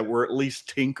companies that were at least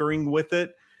tinkering with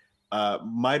it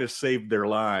might have saved their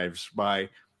lives by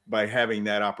having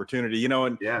that opportunity,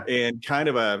 and kind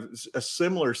of a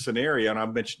similar scenario. And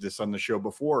I've mentioned this on the show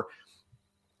before,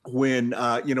 when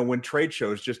trade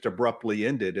shows just abruptly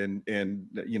ended, and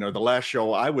the last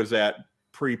show I was at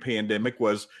pre-pandemic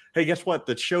was, hey, guess what?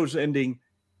 The show's ending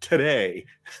today.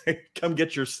 Come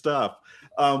get your stuff.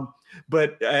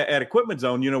 But at Equipment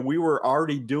Zone, we were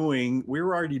already doing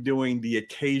the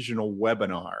occasional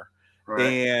webinar,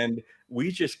 and we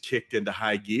just kicked into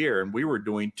high gear, and we were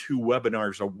doing 2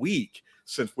 webinars a week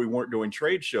since we weren't doing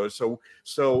trade shows.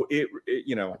 So it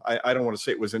I don't want to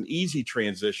say it was an easy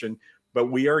transition, but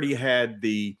we already had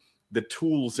the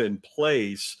tools in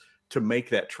place to make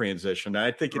that transition. And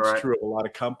I think it's true of a lot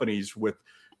of companies with,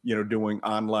 doing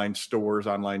online stores,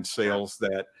 online sales,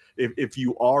 that if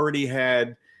you already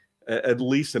had at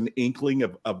least an inkling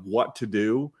of what to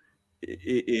do,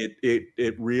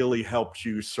 it really helps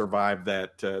you survive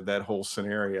that whole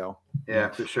scenario. Yeah,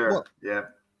 for sure. Well, yeah.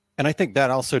 And I think that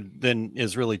also then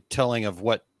is really telling of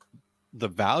what the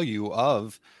value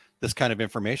of this kind of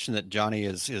information that Johnny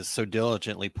is so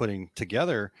diligently putting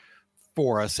together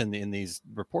for us in these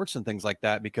reports and things like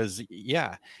that, because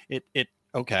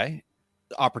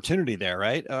opportunity there,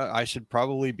 right? I should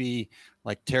probably be,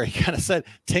 like Terry kind of said,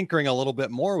 tinkering a little bit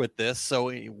more with this.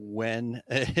 So when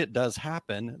it does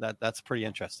happen, that's pretty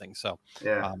interesting. So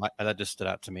that just stood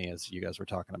out to me as you guys were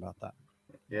talking about that.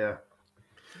 Yeah.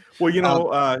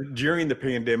 Well, during the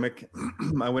pandemic,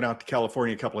 I went out to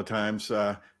California a couple of times,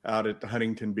 out at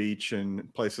Huntington Beach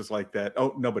and places like that.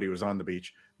 Oh, nobody was on the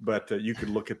beach, but you could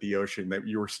look at the ocean. That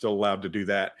you were still allowed to do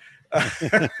that.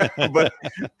 but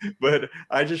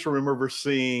I just remember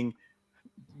seeing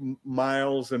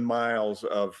miles and miles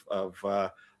of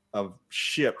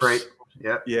ships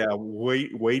Yeah,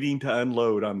 waiting to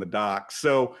unload on the dock.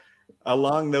 So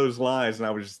along those lines, and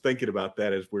I was just thinking about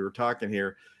that as we were talking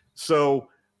here. So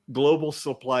global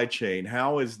supply chain,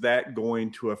 how is that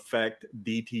going to affect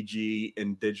DTG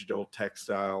and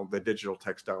the digital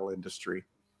textile industry?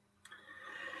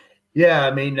 Yeah,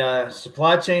 I mean,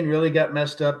 supply chain really got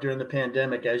messed up during the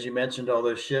pandemic. As you mentioned, all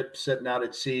those ships sitting out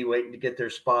at sea waiting to get their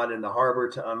spot in the harbor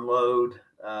to unload.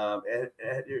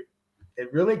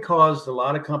 It really caused a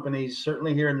lot of companies,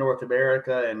 certainly here in North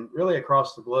America and really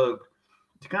across the globe,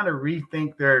 to kind of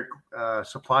rethink their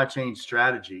supply chain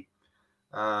strategy.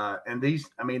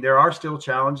 There are still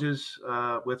challenges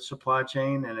with supply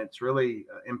chain, and it's really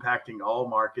impacting all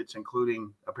markets,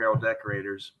 including apparel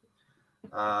decorators.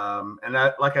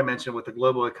 Like I mentioned, with the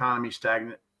global economy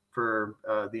stagnant for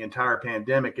the entire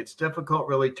pandemic, it's difficult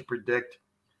really to predict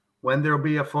when there'll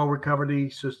be a full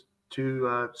recovery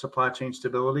to supply chain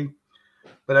stability.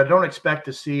 But I don't expect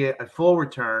to see a full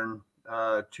return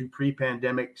to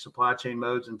pre-pandemic supply chain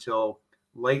modes until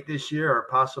late this year or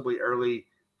possibly early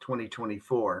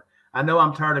 2024. I know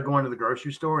I'm tired of going to the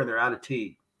grocery store and they're out of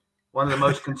tea, one of the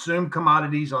most consumed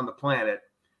commodities on the planet,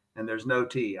 and there's no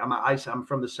tea. I'm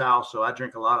from the South, so I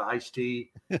drink a lot of iced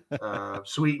tea,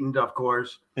 sweetened, of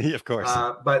course. Of course.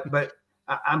 But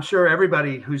I'm sure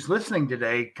everybody who's listening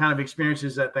today kind of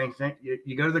experiences that thing.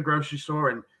 You go to the grocery store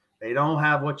and they don't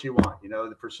have what you want.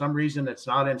 For some reason it's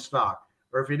not in stock.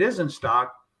 Or if it is in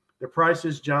stock, the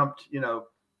prices jumped,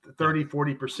 30,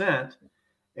 40%.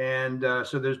 And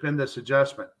so there's been this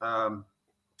adjustment.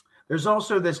 There's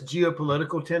also this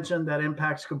geopolitical tension that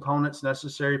impacts components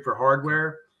necessary for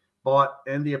hardware bought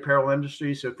in the apparel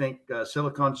industry. So think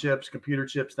silicon chips, computer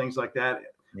chips, things like that,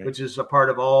 right, which is a part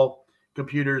of all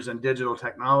computers and digital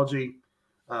technology.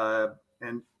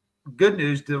 And good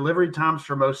news, delivery times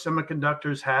for most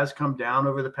semiconductors has come down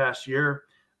over the past year,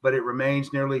 but it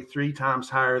remains nearly 3 times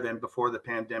higher than before the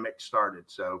pandemic started.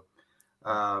 So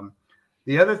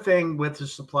the other thing with the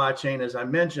supply chain, as I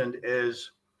mentioned,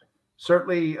 is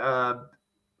certainly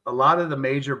a lot of the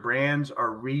major brands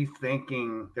are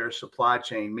rethinking their supply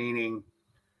chain, meaning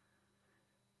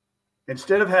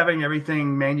instead of having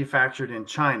everything manufactured in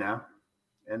China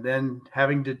and then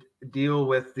having to deal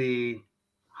with the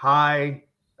high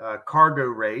cargo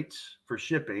rates for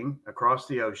shipping across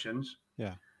the oceans,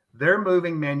 they're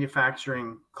moving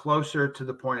manufacturing closer to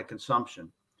the point of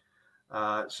consumption.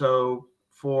 So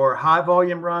for high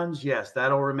volume runs, yes,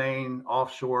 that'll remain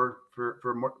offshore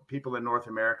for more people in North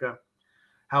America.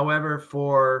 However,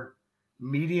 for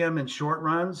medium and short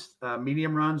runs,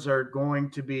 medium runs are going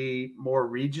to be more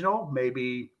regional,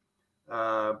 maybe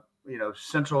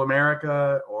Central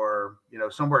America or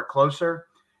somewhere closer.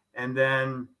 And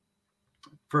then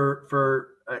for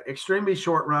extremely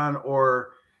short run,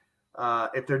 or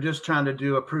if they're just trying to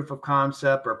do a proof of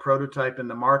concept or prototype in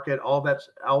the market, all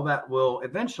that will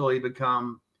eventually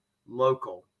become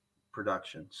local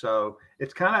production. So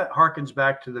it's kind of harkens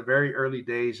back to the very early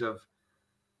days of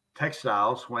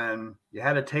textiles, when you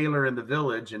had a tailor in the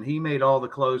village and he made all the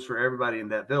clothes for everybody in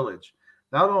that village,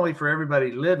 not only for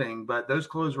everybody living, but those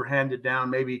clothes were handed down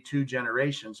maybe 2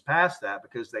 generations past that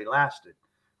because they lasted,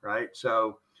 right?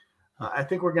 So I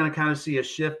think we're going to kind of see a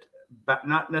shift, but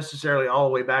not necessarily all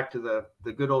the way back to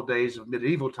the good old days of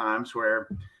medieval times where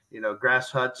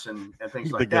grass huts and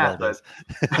things like that.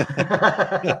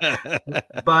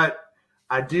 But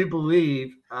I do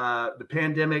believe the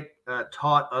pandemic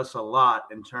taught us a lot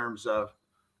in terms of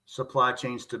supply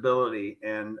chain stability.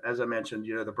 And as I mentioned,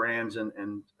 the brands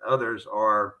and others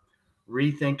are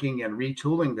rethinking and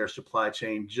retooling their supply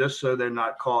chain just so they're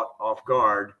not caught off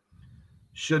guard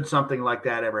should something like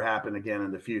that ever happen again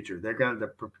in the future. They're going to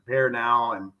prepare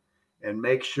now and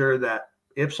make sure that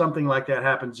if something like that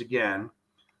happens again,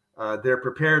 they're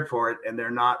prepared for it and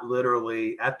they're not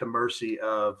literally at the mercy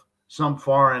of some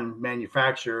foreign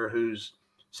manufacturer who's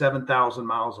 7,000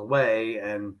 miles away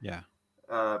and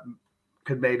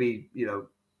could maybe,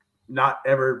 not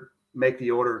ever make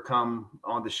the order come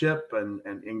on the ship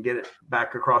and get it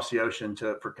back across the ocean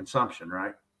for consumption.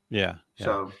 Right. Yeah.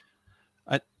 So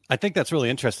I think that's really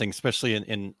interesting, especially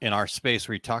in our space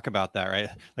where you talk about that, right?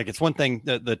 Like it's one thing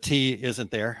that the tea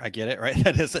isn't there. I get it, right?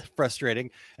 That is frustrating.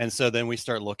 And so then we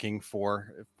start looking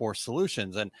for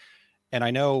solutions. And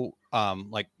I know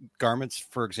like garments,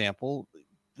 for example,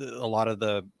 a lot of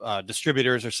the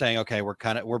distributors are saying, okay,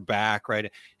 we're back, right?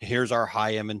 Here's our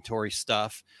high inventory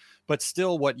stuff. But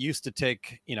still what used to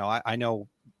take, I know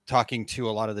talking to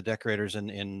a lot of the decorators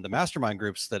in the mastermind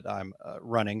groups that I'm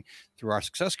running through our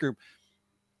success group,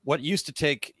 what used to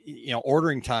take,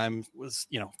 ordering time was,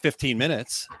 15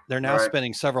 minutes. They're now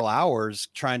spending several hours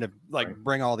trying to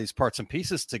bring all these parts and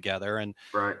pieces together. And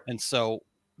so,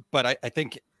 but I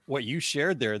think what you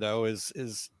shared there though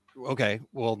is okay,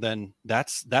 well then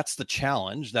that's the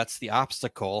challenge. That's the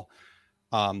obstacle.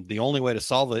 The only way to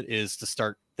solve it is to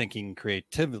start thinking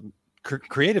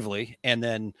creatively. And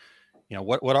then,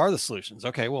 what are the solutions?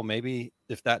 Okay, well, maybe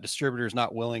if that distributor is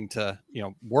not willing to,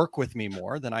 work with me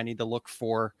more, then I need to look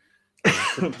for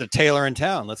the tailor in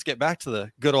town. Let's get back to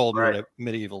the good old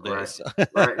medieval days.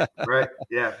 Right.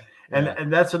 Yeah.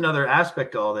 And that's another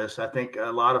aspect of all this. I think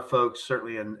a lot of folks,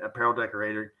 certainly in apparel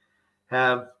decorator,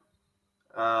 have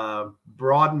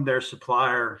broadened their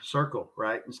supplier circle,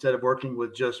 right? Instead of working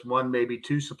with just one, maybe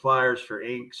two suppliers for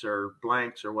inks or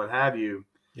blanks or what have you.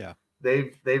 Yeah.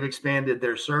 They've expanded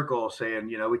their circle, saying,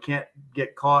 we can't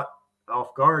get caught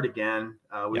off guard again.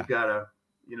 We've got to,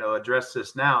 address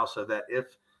this now, so that if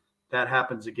that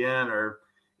happens again, or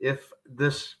if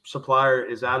this supplier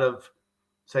is out of,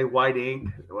 say, white ink,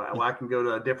 well, I can go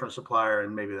to a different supplier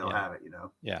and maybe they'll have it,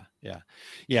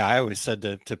 Yeah. I always said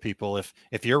to people,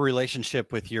 if your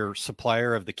relationship with your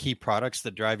supplier of the key products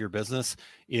that drive your business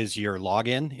is your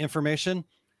login information,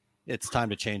 it's time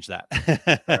to change that.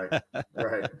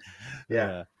 Right.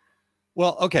 Yeah.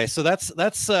 Well, okay. So that's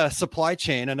supply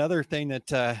chain. Another thing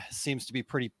that seems to be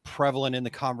pretty prevalent in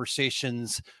the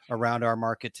conversations around our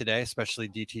market today, especially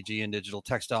DTG and digital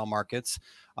textile markets,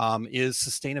 is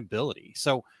sustainability.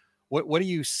 So what do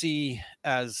you see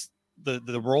as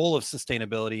the role of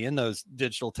sustainability in those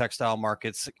digital textile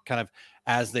markets kind of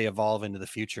as they evolve into the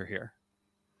future here?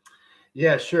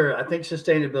 Yeah, sure. I think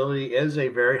sustainability is a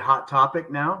very hot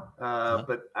topic now,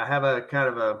 but I have a kind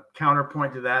of a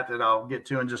counterpoint to that I'll get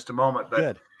to in just a moment.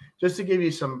 But just to give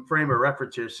you some frame of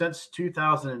reference here, since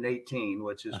 2018,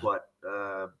 which is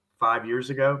 5 years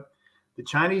ago, the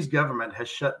Chinese government has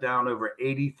shut down over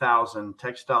 80,000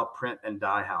 textile print and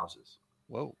dye houses.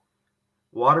 Whoa.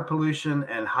 Water pollution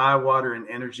and high water and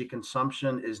energy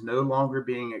consumption is no longer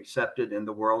being accepted in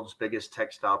the world's biggest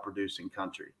textile producing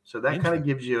country. So that kind of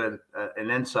gives you an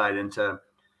insight into,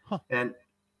 and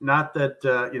not that,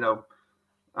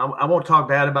 I won't talk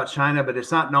bad about China, but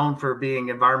it's not known for being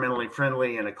environmentally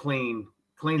friendly and a clean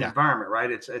environment,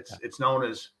 right? It's known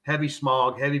as heavy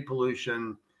smog, heavy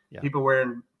pollution, people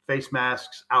wearing face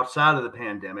masks outside of the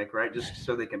pandemic, right? Just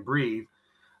so they can breathe.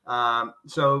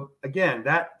 So again,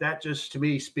 that just to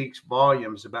me speaks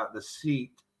volumes about the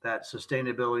seat that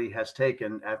sustainability has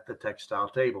taken at the textile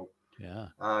table. Yeah.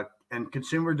 And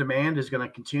consumer demand is going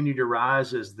to continue to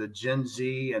rise as the Gen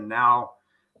Z and now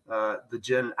the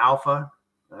Gen Alpha.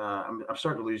 I'm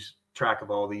starting to lose track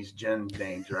of all these Gen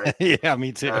names, right? Yeah,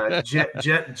 me too.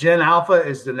 Gen Alpha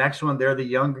is the next one. They're the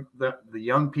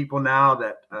young people now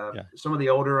that some of the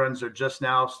older ones are just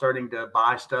now starting to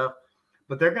buy stuff.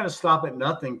 But they're going to stop at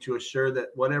nothing to assure that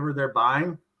whatever they're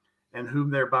buying and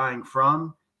whom they're buying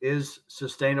from is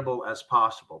sustainable as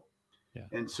possible. Yeah.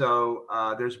 And so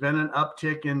there's been an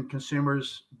uptick in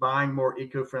consumers buying more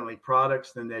eco-friendly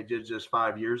products than they did just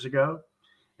 5 years ago.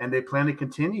 And they plan to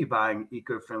continue buying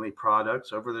eco-friendly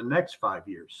products over the next 5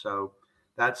 years. So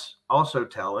that's also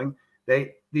telling.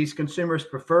 These consumers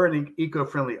prefer an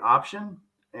eco-friendly option,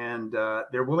 and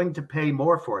they're willing to pay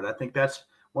more for it. I think that's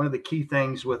one of the key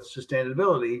things with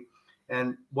sustainability,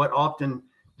 and what often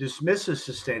dismisses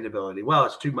sustainability. Well,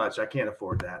 it's too much. I can't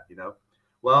afford that,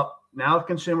 Well, now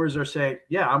consumers are saying,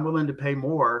 yeah, I'm willing to pay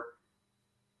more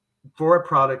for a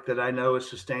product that I know is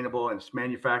sustainable and it's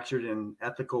manufactured in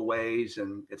ethical ways,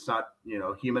 and it's not,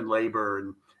 human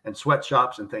labor and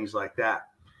sweatshops and things like that.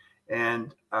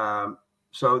 And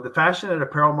so the fashion and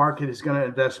apparel market is going to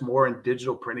invest more in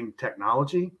digital printing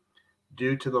technology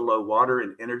due to the low water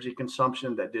and energy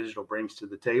consumption that digital brings to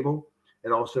the table.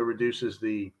 It also reduces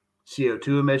the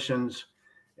CO2 emissions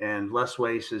and less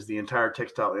waste as the entire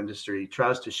textile industry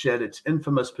tries to shed its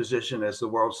infamous position as the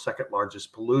world's second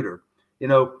largest polluter.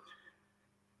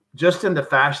 Just in the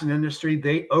fashion industry,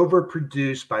 they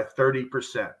overproduce by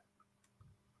 30%,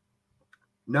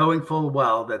 knowing full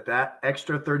well that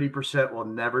extra 30% will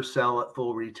never sell at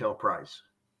full retail price.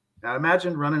 Now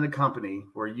imagine running a company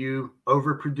where you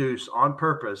overproduce on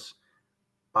purpose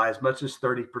by as much as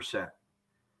 30%.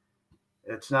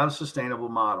 It's not a sustainable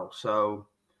model. So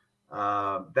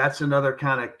that's another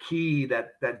kind of key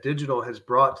that digital has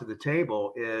brought to the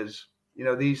table is,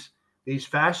 these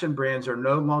fashion brands are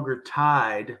no longer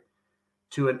tied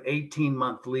to an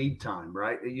 18-month lead time,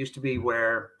 right? It used to be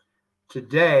where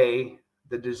today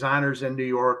the designers in New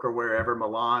York or wherever,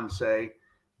 Milan, say,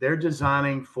 they're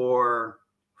designing for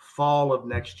fall of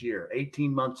next year,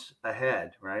 18 months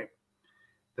ahead, right?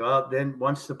 Well, then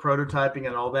once the prototyping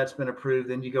and all that's been approved,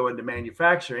 then you go into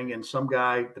manufacturing, and some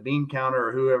guy, the bean counter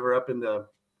or whoever up in the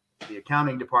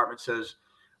accounting department says,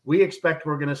 we expect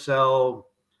we're going to sell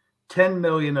 10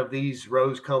 million of these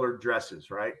rose-colored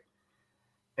dresses, right?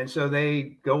 And so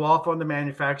they go off on the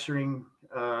manufacturing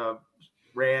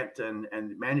rant, and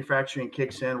manufacturing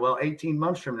kicks in. Well, 18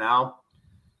 months from now,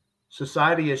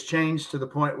 society has changed to the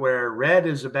point where red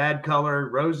is a bad color,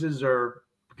 roses are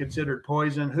considered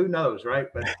poison. Who knows, right?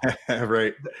 But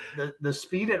right. The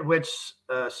speed at which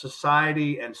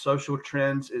society and social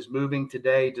trends is moving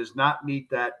today does not meet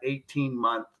that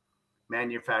 18-month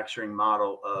manufacturing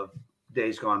model of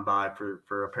days gone by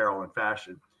for apparel and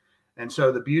fashion. And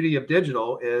so the beauty of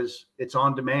digital is it's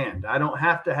on demand. I don't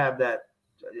have to have that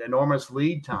enormous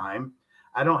lead time.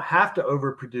 I don't have to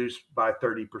overproduce by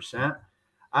 30%.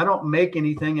 I don't make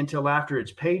anything until after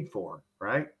it's paid for,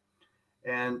 right?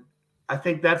 And I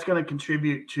think that's going to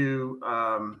contribute to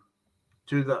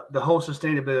the whole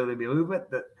sustainability movement.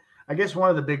 That I guess one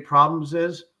of the big problems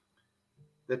is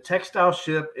the textile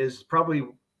ship is probably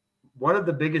one of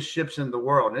the biggest ships in the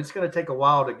world, and it's going to take a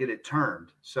while to get it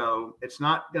turned. So it's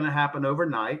not going to happen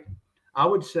overnight. I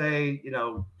would say,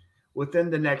 within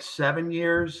the next 7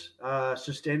 years,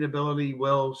 sustainability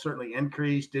will certainly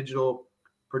increase. Digital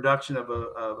production of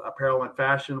apparel and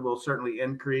fashion will certainly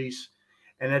increase.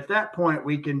 And at that point,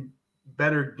 we can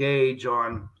better gauge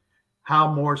on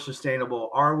how more sustainable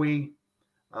are we.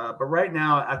 But right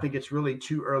now, I think it's really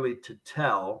too early to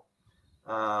tell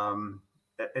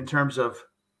in terms of,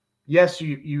 yes,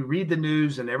 you read the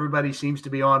news and everybody seems to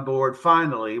be on board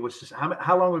finally, which is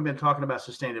how long we've been talking about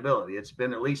sustainability. It's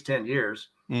been at least 10 years.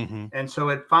 Mm-hmm. And so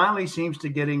it finally seems to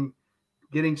getting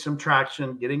some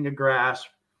traction, getting a grasp.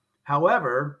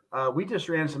 However, we just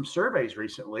ran some surveys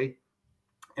recently,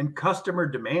 and customer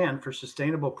demand for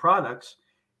sustainable products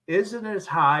isn't as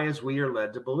high as we are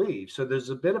led to believe. So there's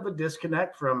a bit of a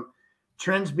disconnect from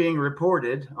trends being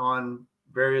reported on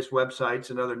various websites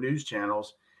and other news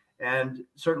channels, and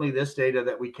certainly this data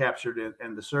that we captured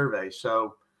in the survey.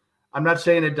 So I'm not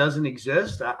saying it doesn't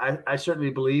exist. I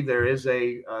certainly believe there is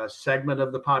a segment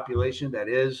of the population that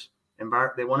is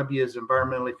they want to be as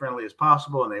environmentally friendly as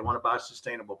possible, and they want to buy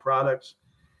sustainable products.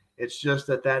 It's just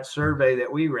that survey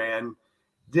that we ran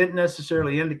didn't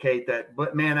necessarily indicate that,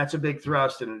 but man, that's a big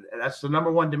thrust. And that's the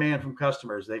number one demand from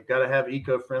customers. They've got to have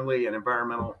eco-friendly and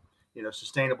environmental,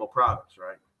 sustainable products,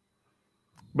 right?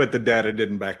 But the data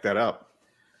didn't back that up.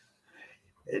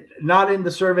 Not in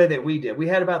the survey that we did. We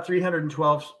had about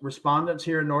 312 respondents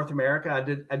here in North America.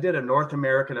 I did a North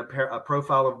American a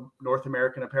profile of North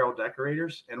American apparel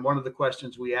decorators, and one of the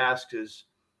questions we asked is,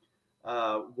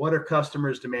 what are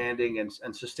customers demanding? And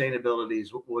sustainability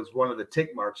was one of the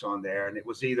tick marks on there, and it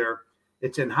was either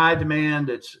it's in high demand,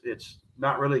 it's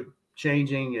not really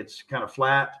changing, it's kind of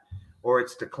flat, or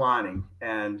it's declining.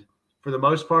 And for the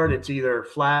most part, it's either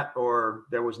flat or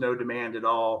there was no demand at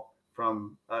all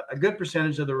from a good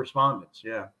percentage of the respondents.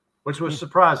 Yeah, which was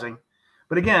surprising.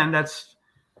 But again, that's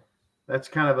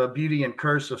kind of a beauty and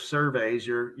curse of surveys.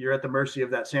 You're at the mercy of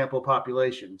that sample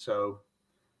population. So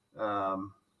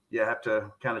you have to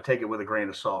kind of take it with a grain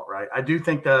of salt, right? I do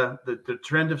think the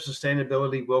trend of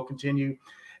sustainability will continue.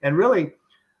 And really,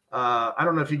 I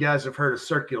don't know if you guys have heard of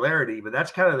circularity, but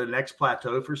that's kind of the next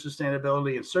plateau for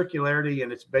sustainability. And circularity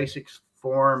in its basic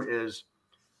form is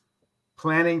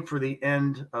planning for the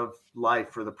end of life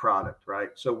for the product, right?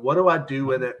 So what do I do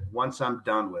with it once I'm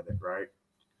done with it, right?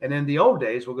 And in the old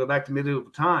days, we'll go back to medieval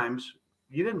times,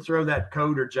 you didn't throw that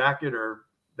coat or jacket or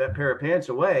that pair of pants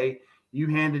away. You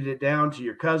handed it down to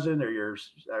your cousin or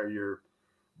your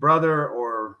brother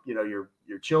or your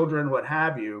children, what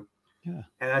have you. Yeah.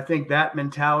 And I think that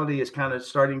mentality is kind of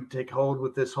starting to take hold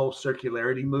with this whole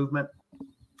circularity movement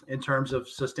in terms of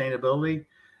sustainability.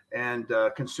 And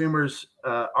consumers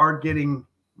are getting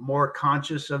more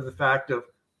conscious of the fact of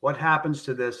what happens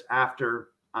to this after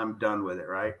I'm done with it,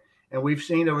 right? And we've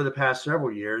seen over the past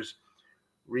several years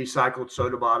recycled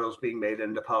soda bottles being made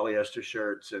into polyester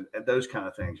shirts and those kind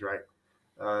of things, right?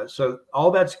 So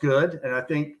all that's good. And I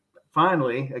think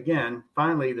finally,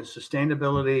 the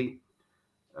sustainability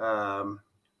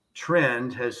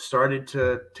trend has started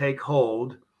to take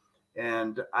hold.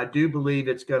 And I do believe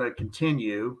it's going to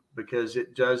continue because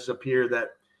it does appear that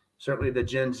certainly the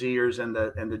Gen Zers and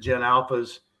the Gen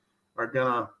Alphas are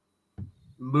going to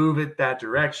move it that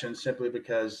direction simply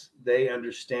because they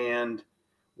understand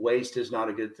waste is not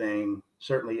a good thing.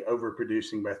 Certainly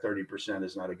overproducing by 30%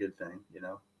 is not a good thing,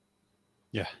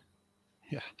 Yeah.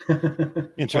 Yeah.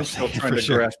 Interesting. I'm still trying to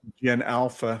grasp Gen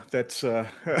Alpha. That's that's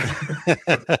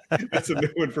a new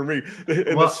one for me.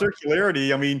 And the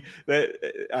circularity, I mean,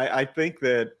 I think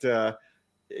that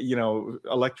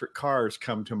electric cars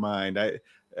come to mind.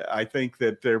 I think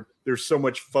that there's so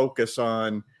much focus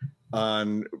on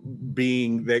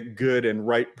being that good and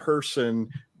right person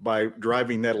by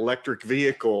driving that electric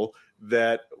vehicle,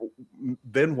 that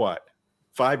then what?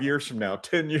 5 years from now,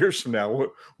 10 years from now,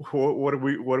 what are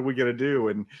we going to do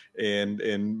and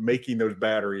making those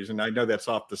batteries? And I know that's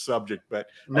off the subject, but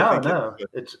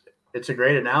it's a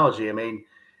great analogy. I mean,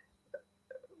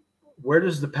 where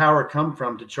does the power come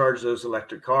from to charge those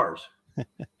electric cars?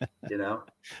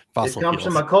 Fossil it comes fuels.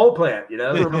 from a coal plant. It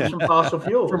comes from fossil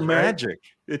fuels. From right? magic.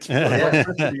 It's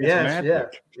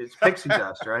magic. It's pixie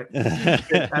dust, right?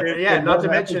 Not to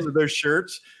mention those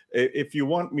shirts. If you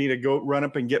want me to go run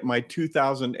up and get my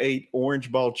 2008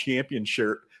 Orange Ball champion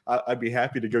shirt, I'd be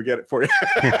happy to go get it for you.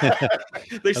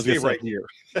 They stay right here.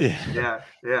 Yeah.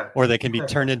 Or they can be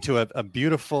turned into a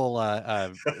beautiful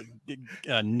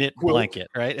knit blanket,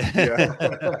 right? Yeah.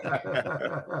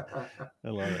 I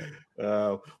love it.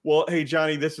 Well, hey,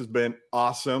 Johnny, this has been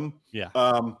awesome. Yeah.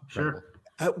 Sure.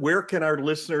 Where can our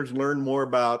listeners learn more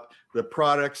about the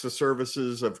products, the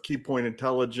services of Keypoint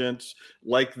Intelligence,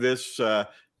 like this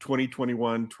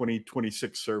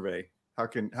 2021-2026 survey? How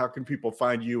can people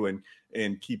find you and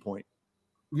Keypoint?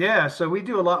 Yeah, so we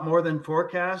do a lot more than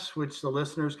forecasts, which the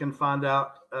listeners can find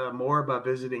out more by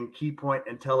visiting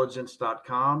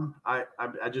keypointintelligence.com. I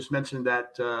just mentioned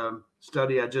that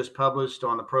study I just published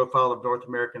on the profile of North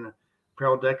American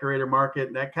apparel decorator market,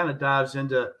 and that kind of dives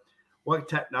into what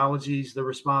technologies the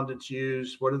respondents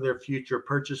use, what are their future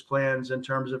purchase plans in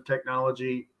terms of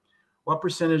technology, what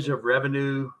percentage of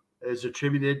revenue is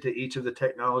attributed to each of the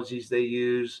technologies they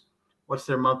use, what's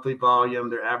their monthly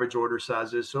volume, their average order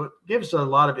sizes. So it gives a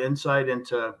lot of insight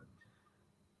into,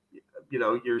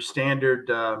 your standard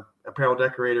apparel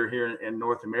decorator here in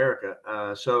North America.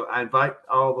 So I invite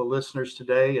all the listeners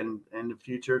today and in the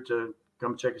future to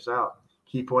come check us out,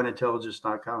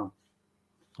 keypointintelligence.com.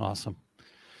 Awesome.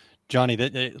 Johnny,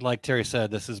 like Terry said,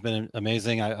 this has been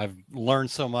amazing. I've learned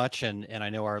so much, and I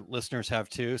know our listeners have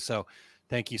too. So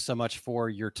thank you so much for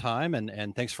your time,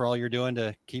 and thanks for all you're doing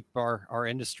to keep our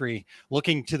industry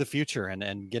looking to the future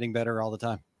and getting better all the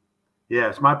time. Yeah,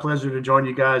 it's my pleasure to join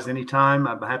you guys anytime.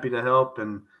 I'm happy to help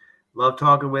and love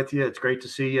talking with you. It's great to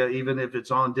see you, even if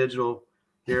it's on digital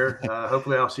here.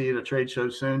 Hopefully I'll see you at a trade show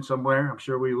soon somewhere. I'm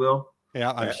sure we will.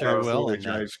 Yeah, I'm sure we will.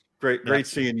 Guys. Great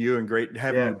seeing you, and great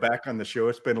having you back on the show.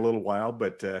 It's been a little while,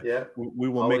 but we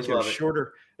will make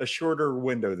it a shorter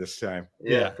window this time.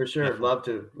 Yeah, for sure.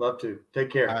 Definitely. Love to.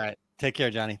 Take care. All right. Take care,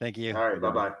 Johnny. Thank you. All right.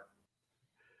 Bye-bye.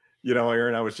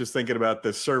 Aaron, I was just thinking about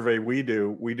the survey we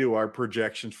do. We do our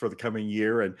projections for the coming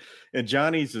year, and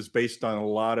Johnny's is based on a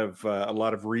lot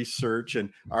of research,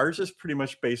 and ours is pretty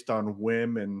much based on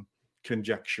whim and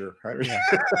conjecture. Right?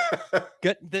 Yeah.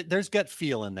 There's gut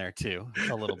feel in there too,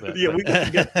 a little bit. Yeah, we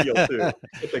got gut feel too. I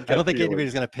don't think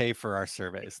anybody's going to pay for our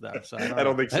surveys, though. So I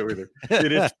don't think so either.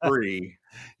 It is free.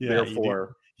 Yeah,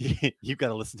 therefore, you've got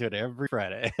to listen to it every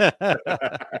Friday.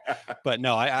 But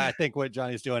no, I think what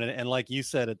Johnny's doing, and like you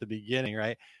said at the beginning,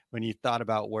 right, when you thought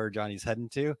about where Johnny's heading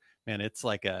to, man, it's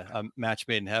like a match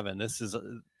made in heaven. This has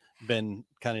been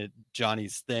kind of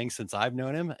Johnny's thing since I've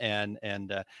known him, and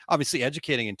obviously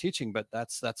educating and teaching, but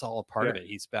that's all a part of it.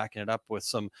 He's backing it up with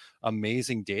some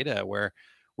amazing data where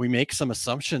we make some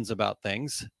assumptions about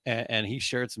things, and he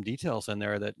shared some details in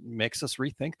there that makes us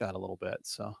rethink that a little bit.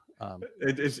 So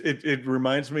it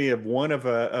reminds me of one of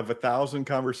 1,000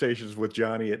 conversations with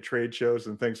Johnny at trade shows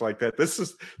and things like that. This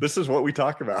is what we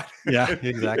talk about. Yeah,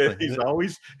 exactly.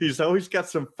 he's always got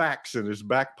some facts in his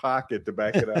back pocket to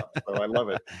back it up. So I love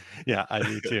it. Yeah, I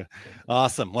do too.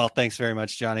 Awesome. Well, thanks very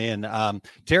much, Johnny. And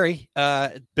Terry,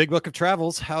 Big Book of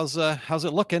Travels. How's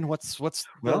it looking? What's the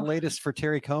latest for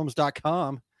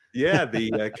terrycombs.com? Yeah,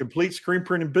 the complete screen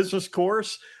printing business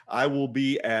course. I will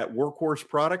be at Workhorse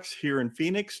Products here in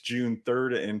Phoenix, June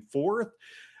 3rd and 4th.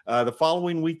 The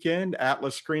following weekend,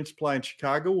 Atlas Screen Supply in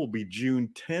Chicago will be June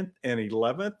 10th and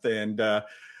 11th. And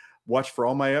watch for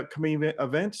all my upcoming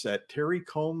events at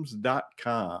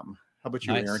terrycombs.com. How about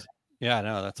you, Aaron? Yeah,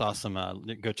 no, that's awesome.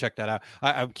 Go check that out.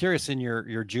 I'm curious, in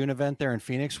your June event there in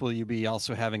Phoenix, will you be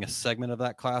also having a segment of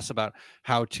that class about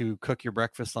how to cook your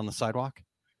breakfast on the sidewalk?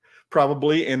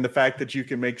 Probably, and the fact that you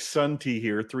can make sun tea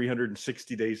here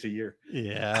 360 days a year.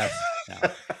 Yes.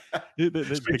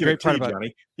 The great part about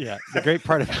Johnny. Yeah, the great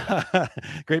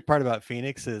part about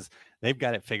Phoenix is they've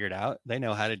got it figured out. They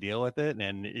know how to deal with it,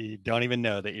 and you don't even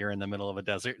know that you're in the middle of a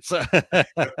desert. So,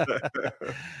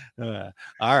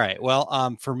 all right.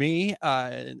 Well, for me,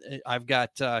 I've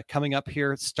got coming up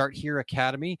here, Start Here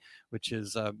Academy, which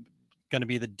is going to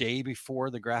be the day before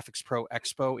the Graphics Pro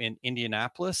Expo in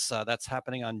Indianapolis. That's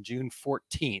happening on June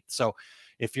 14th. So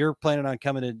if you're planning on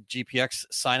coming to GPX,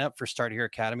 sign up for Start Here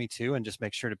Academy too, and just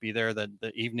make sure to be there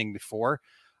the evening before.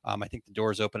 I think the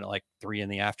doors open at like 3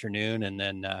 p.m, and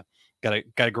then got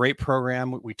a great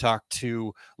program. We talked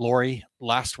to Lori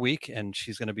last week, and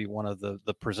she's going to be one of the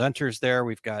presenters there.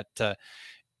 We've got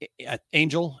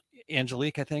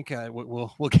Angelique, I think.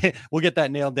 We'll get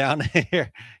that nailed down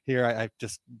here. I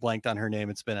just blanked on her name.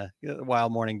 It's been a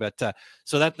wild morning, but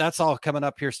so that's all coming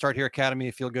up here. Start Here Academy.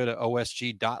 If you'll go to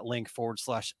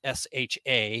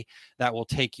osg.link/SHA, that will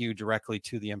take you directly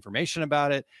to the information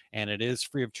about it, and it is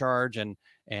free of charge and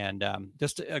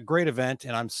just a great event.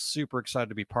 And I'm super excited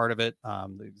to be part of it.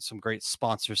 Some great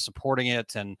sponsors supporting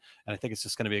it, and I think it's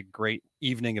just going to be a great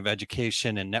evening of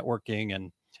education and networking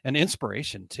and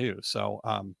inspiration too. So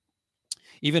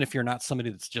even if you're not somebody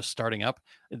that's just starting up,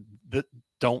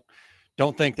 don't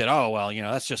think that, oh, well,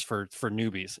 that's just for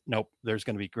newbies. Nope. There's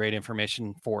going to be great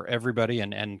information for everybody.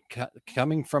 And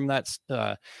coming from that,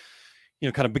 kind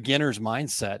of beginner's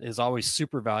mindset is always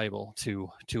super valuable to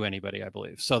anybody, I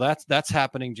believe. So that's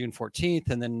happening June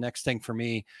 14th. And then next thing for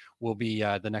me will be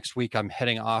the next week, I'm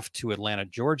heading off to Atlanta,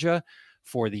 Georgia,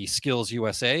 for the Skills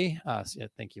USA.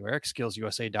 Thank you, Eric.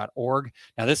 skillsusa.org.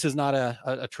 Now, this is not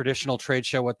a traditional trade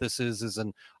show. What this is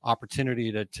an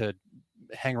opportunity to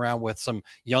hang around with some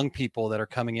young people that are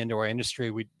coming into our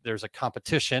industry. There's a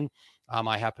competition.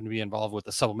 I happen to be involved with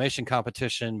the sublimation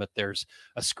competition, but there's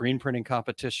a screen printing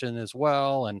competition as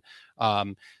well. And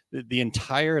the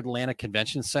entire Atlanta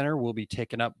Convention Center will be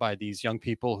taken up by these young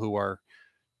people who are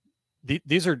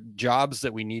these are jobs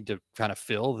that we need to kind of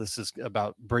fill. This is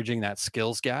about bridging that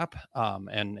skills gap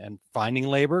and finding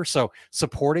labor. So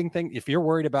supporting things, if you're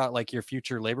worried about like your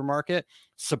future labor market,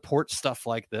 support stuff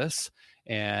like this.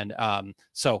 And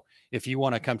so if you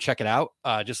want to come check it out,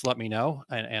 just let me know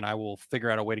and I will figure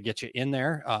out a way to get you in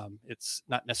there. It's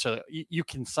not necessarily, you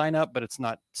can sign up, but it's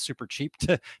not super cheap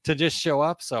to just show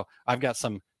up. So I've got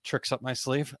some tricks up my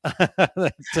sleeve.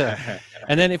 And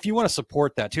then if you want to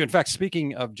support that too, in fact,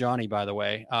 speaking of Johnny, by the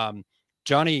way,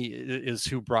 Johnny is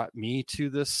who brought me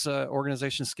to this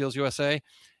organization, Skills USA.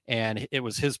 And it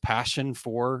was his passion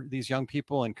for these young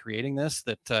people and creating this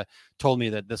that told me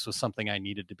that this was something I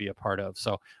needed to be a part of.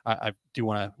 So I do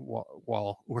want to,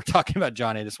 while we're talking about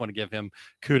Johnny, I just want to give him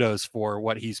kudos for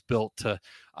what he's built.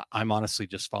 I'm honestly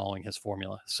just following his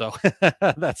formula. So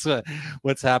that's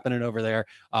what's happening over there.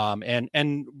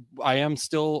 And I am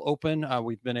still open.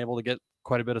 We've been able to get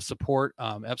quite a bit of support.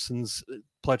 Epson's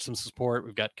pledged some support.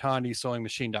 We've got Condi,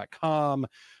 sewingmachine.com.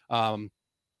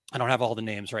 I don't have all the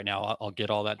names right now. I'll get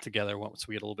all that together once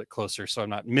we get a little bit closer, so I'm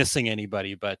not missing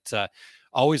anybody, but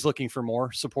always looking for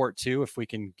more support too. If we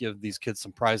can give these kids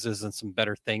some prizes and some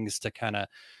better things to kind of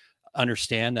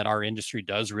understand that our industry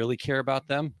does really care about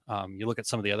them. You look at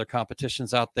some of the other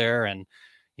competitions out there and,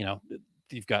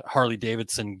 you've got Harley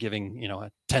Davidson giving,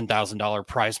 a $10,000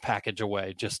 prize package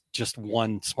away, just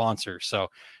one sponsor. So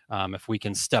if we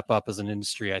can step up as an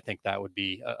industry, I think that would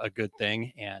be a good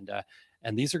thing.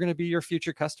 And these are going to be your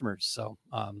future customers. So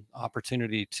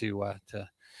opportunity to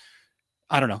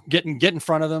I don't know, get in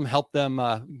front of them, help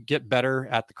them get better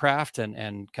at the craft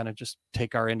and kind of just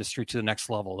take our industry to the next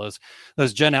level.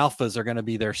 Those Gen Alphas are going to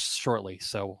be there shortly.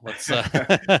 So let's put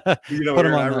them on.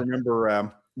 I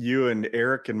remember you and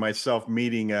Eric and myself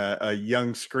meeting a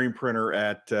young screen printer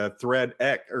at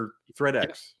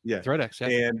ThreadX. Yeah. ThreadX.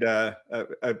 Yeah. And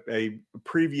a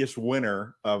previous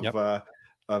winner of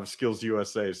Skills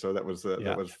USA. So that was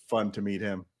fun to meet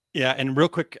him. Yeah. And real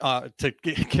quick, to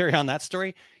carry on that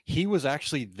story, he was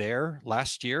actually there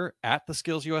last year at the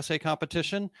Skills USA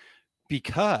competition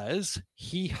because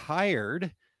he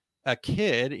hired a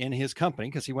kid in his company,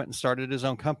 because he went and started his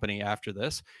own company after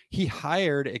this. He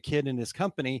hired a kid in his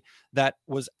company that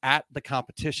was at the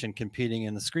competition competing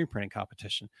in the screen printing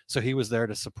competition. So he was there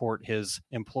to support his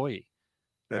employee.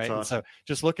 That's right. awesome. So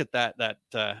just look at that.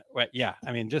 Yeah.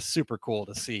 I mean, just super cool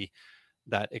to see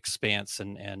that expanse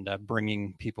and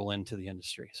bringing people into the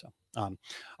industry. So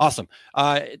awesome.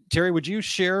 Terry, would you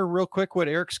share real quick what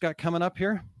Eric's got coming up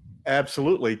here?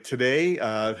 Absolutely. Today,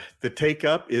 the take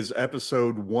up is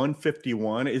episode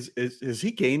 151. Is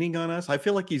he gaining on us? I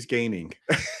feel like he's gaining.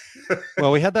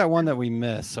 Well, we had that one that we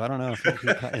missed, so I don't know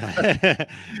if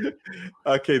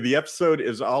Okay, the episode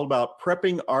is all about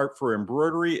prepping art for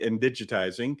embroidery and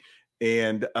digitizing.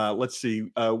 And let's see,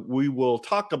 we will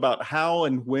talk about how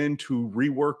and when to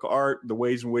rework art, the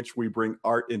ways in which we bring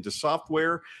art into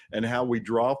software, and how we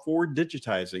draw for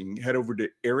digitizing. Head over to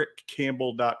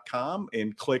ericcampbell.com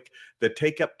and click the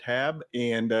Take Up tab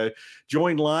and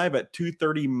join live at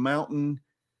 2:30 Mountain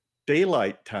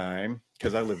daylight time,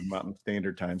 because I live in Mountain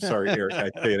Standard Time. Sorry, Eric, I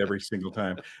say it every single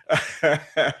time.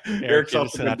 Eric's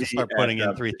also going to start putting in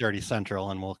 3:30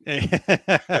 Central, and we'll.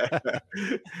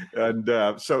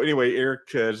 And so anyway, Eric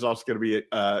is also going to be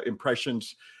at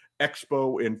Impressions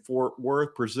Expo in Fort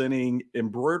Worth, presenting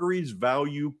Embroidery's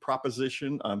Value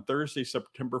Proposition on Thursday,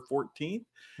 September 14th.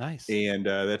 Nice. And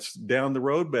that's down the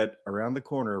road, but around the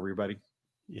corner, everybody.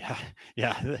 Yeah.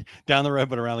 Down the road,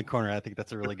 but around the corner. I think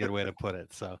that's a really good way to put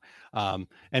it. So, and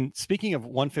speaking of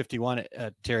 151,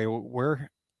 Terry,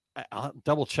 I'll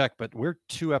double check, but we're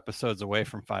 2 episodes away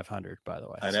from 500, by the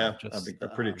way. I know. I'm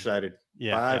pretty excited.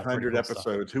 500 episodes.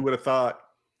 Stuff. Who would have thought?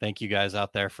 Thank you guys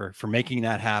out there for making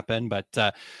that happen. But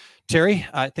Terry,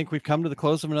 I think we've come to the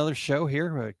close of another show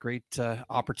here. A great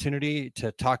opportunity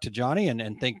to talk to Johnny,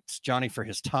 and thanks Johnny for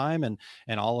his time and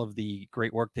all of the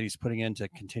great work that he's putting in to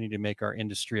continue to make our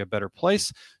industry a better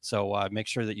place. So make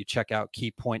sure that you check out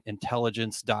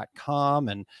keypointintelligence.com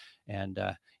and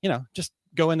just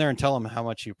go in there and tell him how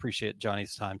much you appreciate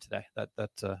Johnny's time today. That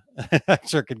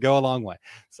sure could go a long way.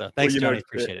 So thanks, Johnny.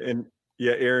 Appreciate it. And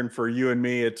yeah, Aaron, for you and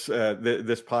me, it's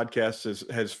this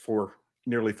podcast has for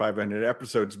nearly 500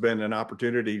 episodes been an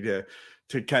opportunity to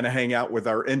kind of hang out with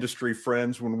our industry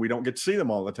friends when we don't get to see them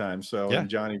all the time. So and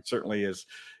Johnny certainly is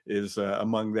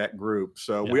among that group.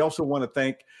 So we also want to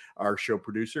thank our show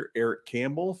producer, Eric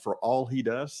Campbell, for all he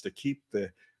does to keep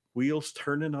the wheels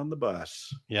turning on the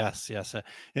bus. Yes.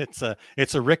 It's a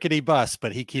rickety bus,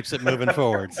 but he keeps it moving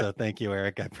forward. So thank you,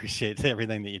 Eric. I appreciate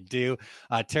everything that you do.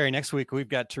 Terry, next week we've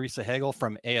got Teresa Hagel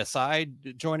from ASI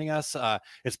joining us.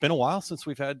 It's been a while since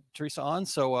we've had Teresa on,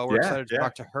 so we're excited to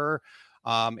talk to her.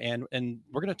 And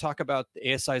we're going to talk about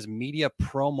ASI's media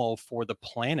promo for the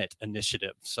Planet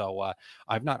Initiative. So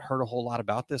I've not heard a whole lot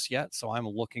about this yet, so I'm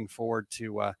looking forward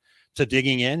to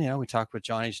digging in. We talked with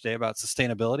Johnny today about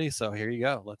sustainability, so here you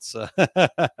go. Let's I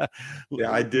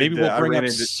did. Maybe we'll bring up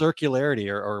circularity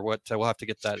or what. We'll have to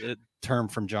get that term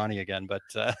from Johnny again, but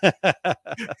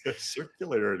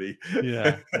circularity.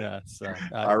 Yeah. So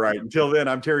all right. Until then,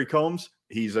 I'm Terry Combs.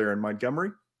 He's Aaron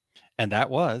Montgomery, and that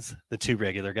was the 2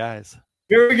 regular guys.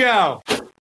 Here we go.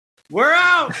 We're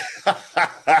out.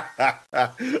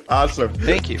 Awesome.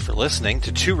 Thank you for listening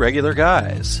to 2 Regular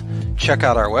Guys. Check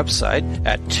out our website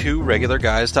at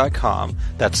 2regularguys.com.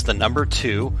 That's the number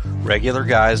 2,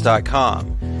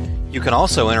 regularguys.com. You can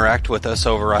also interact with us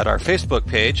over at our Facebook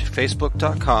page,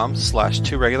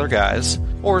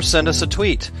 facebook.com/2regularguys, or send us a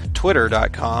tweet,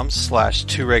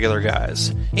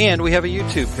 twitter.com/2regularguys. And we have a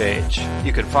YouTube page.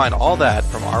 You can find all that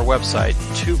from our website,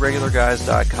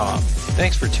 2regularguys.com.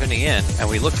 Thanks for tuning in, and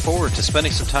we look forward to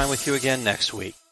spending some time with you again next week.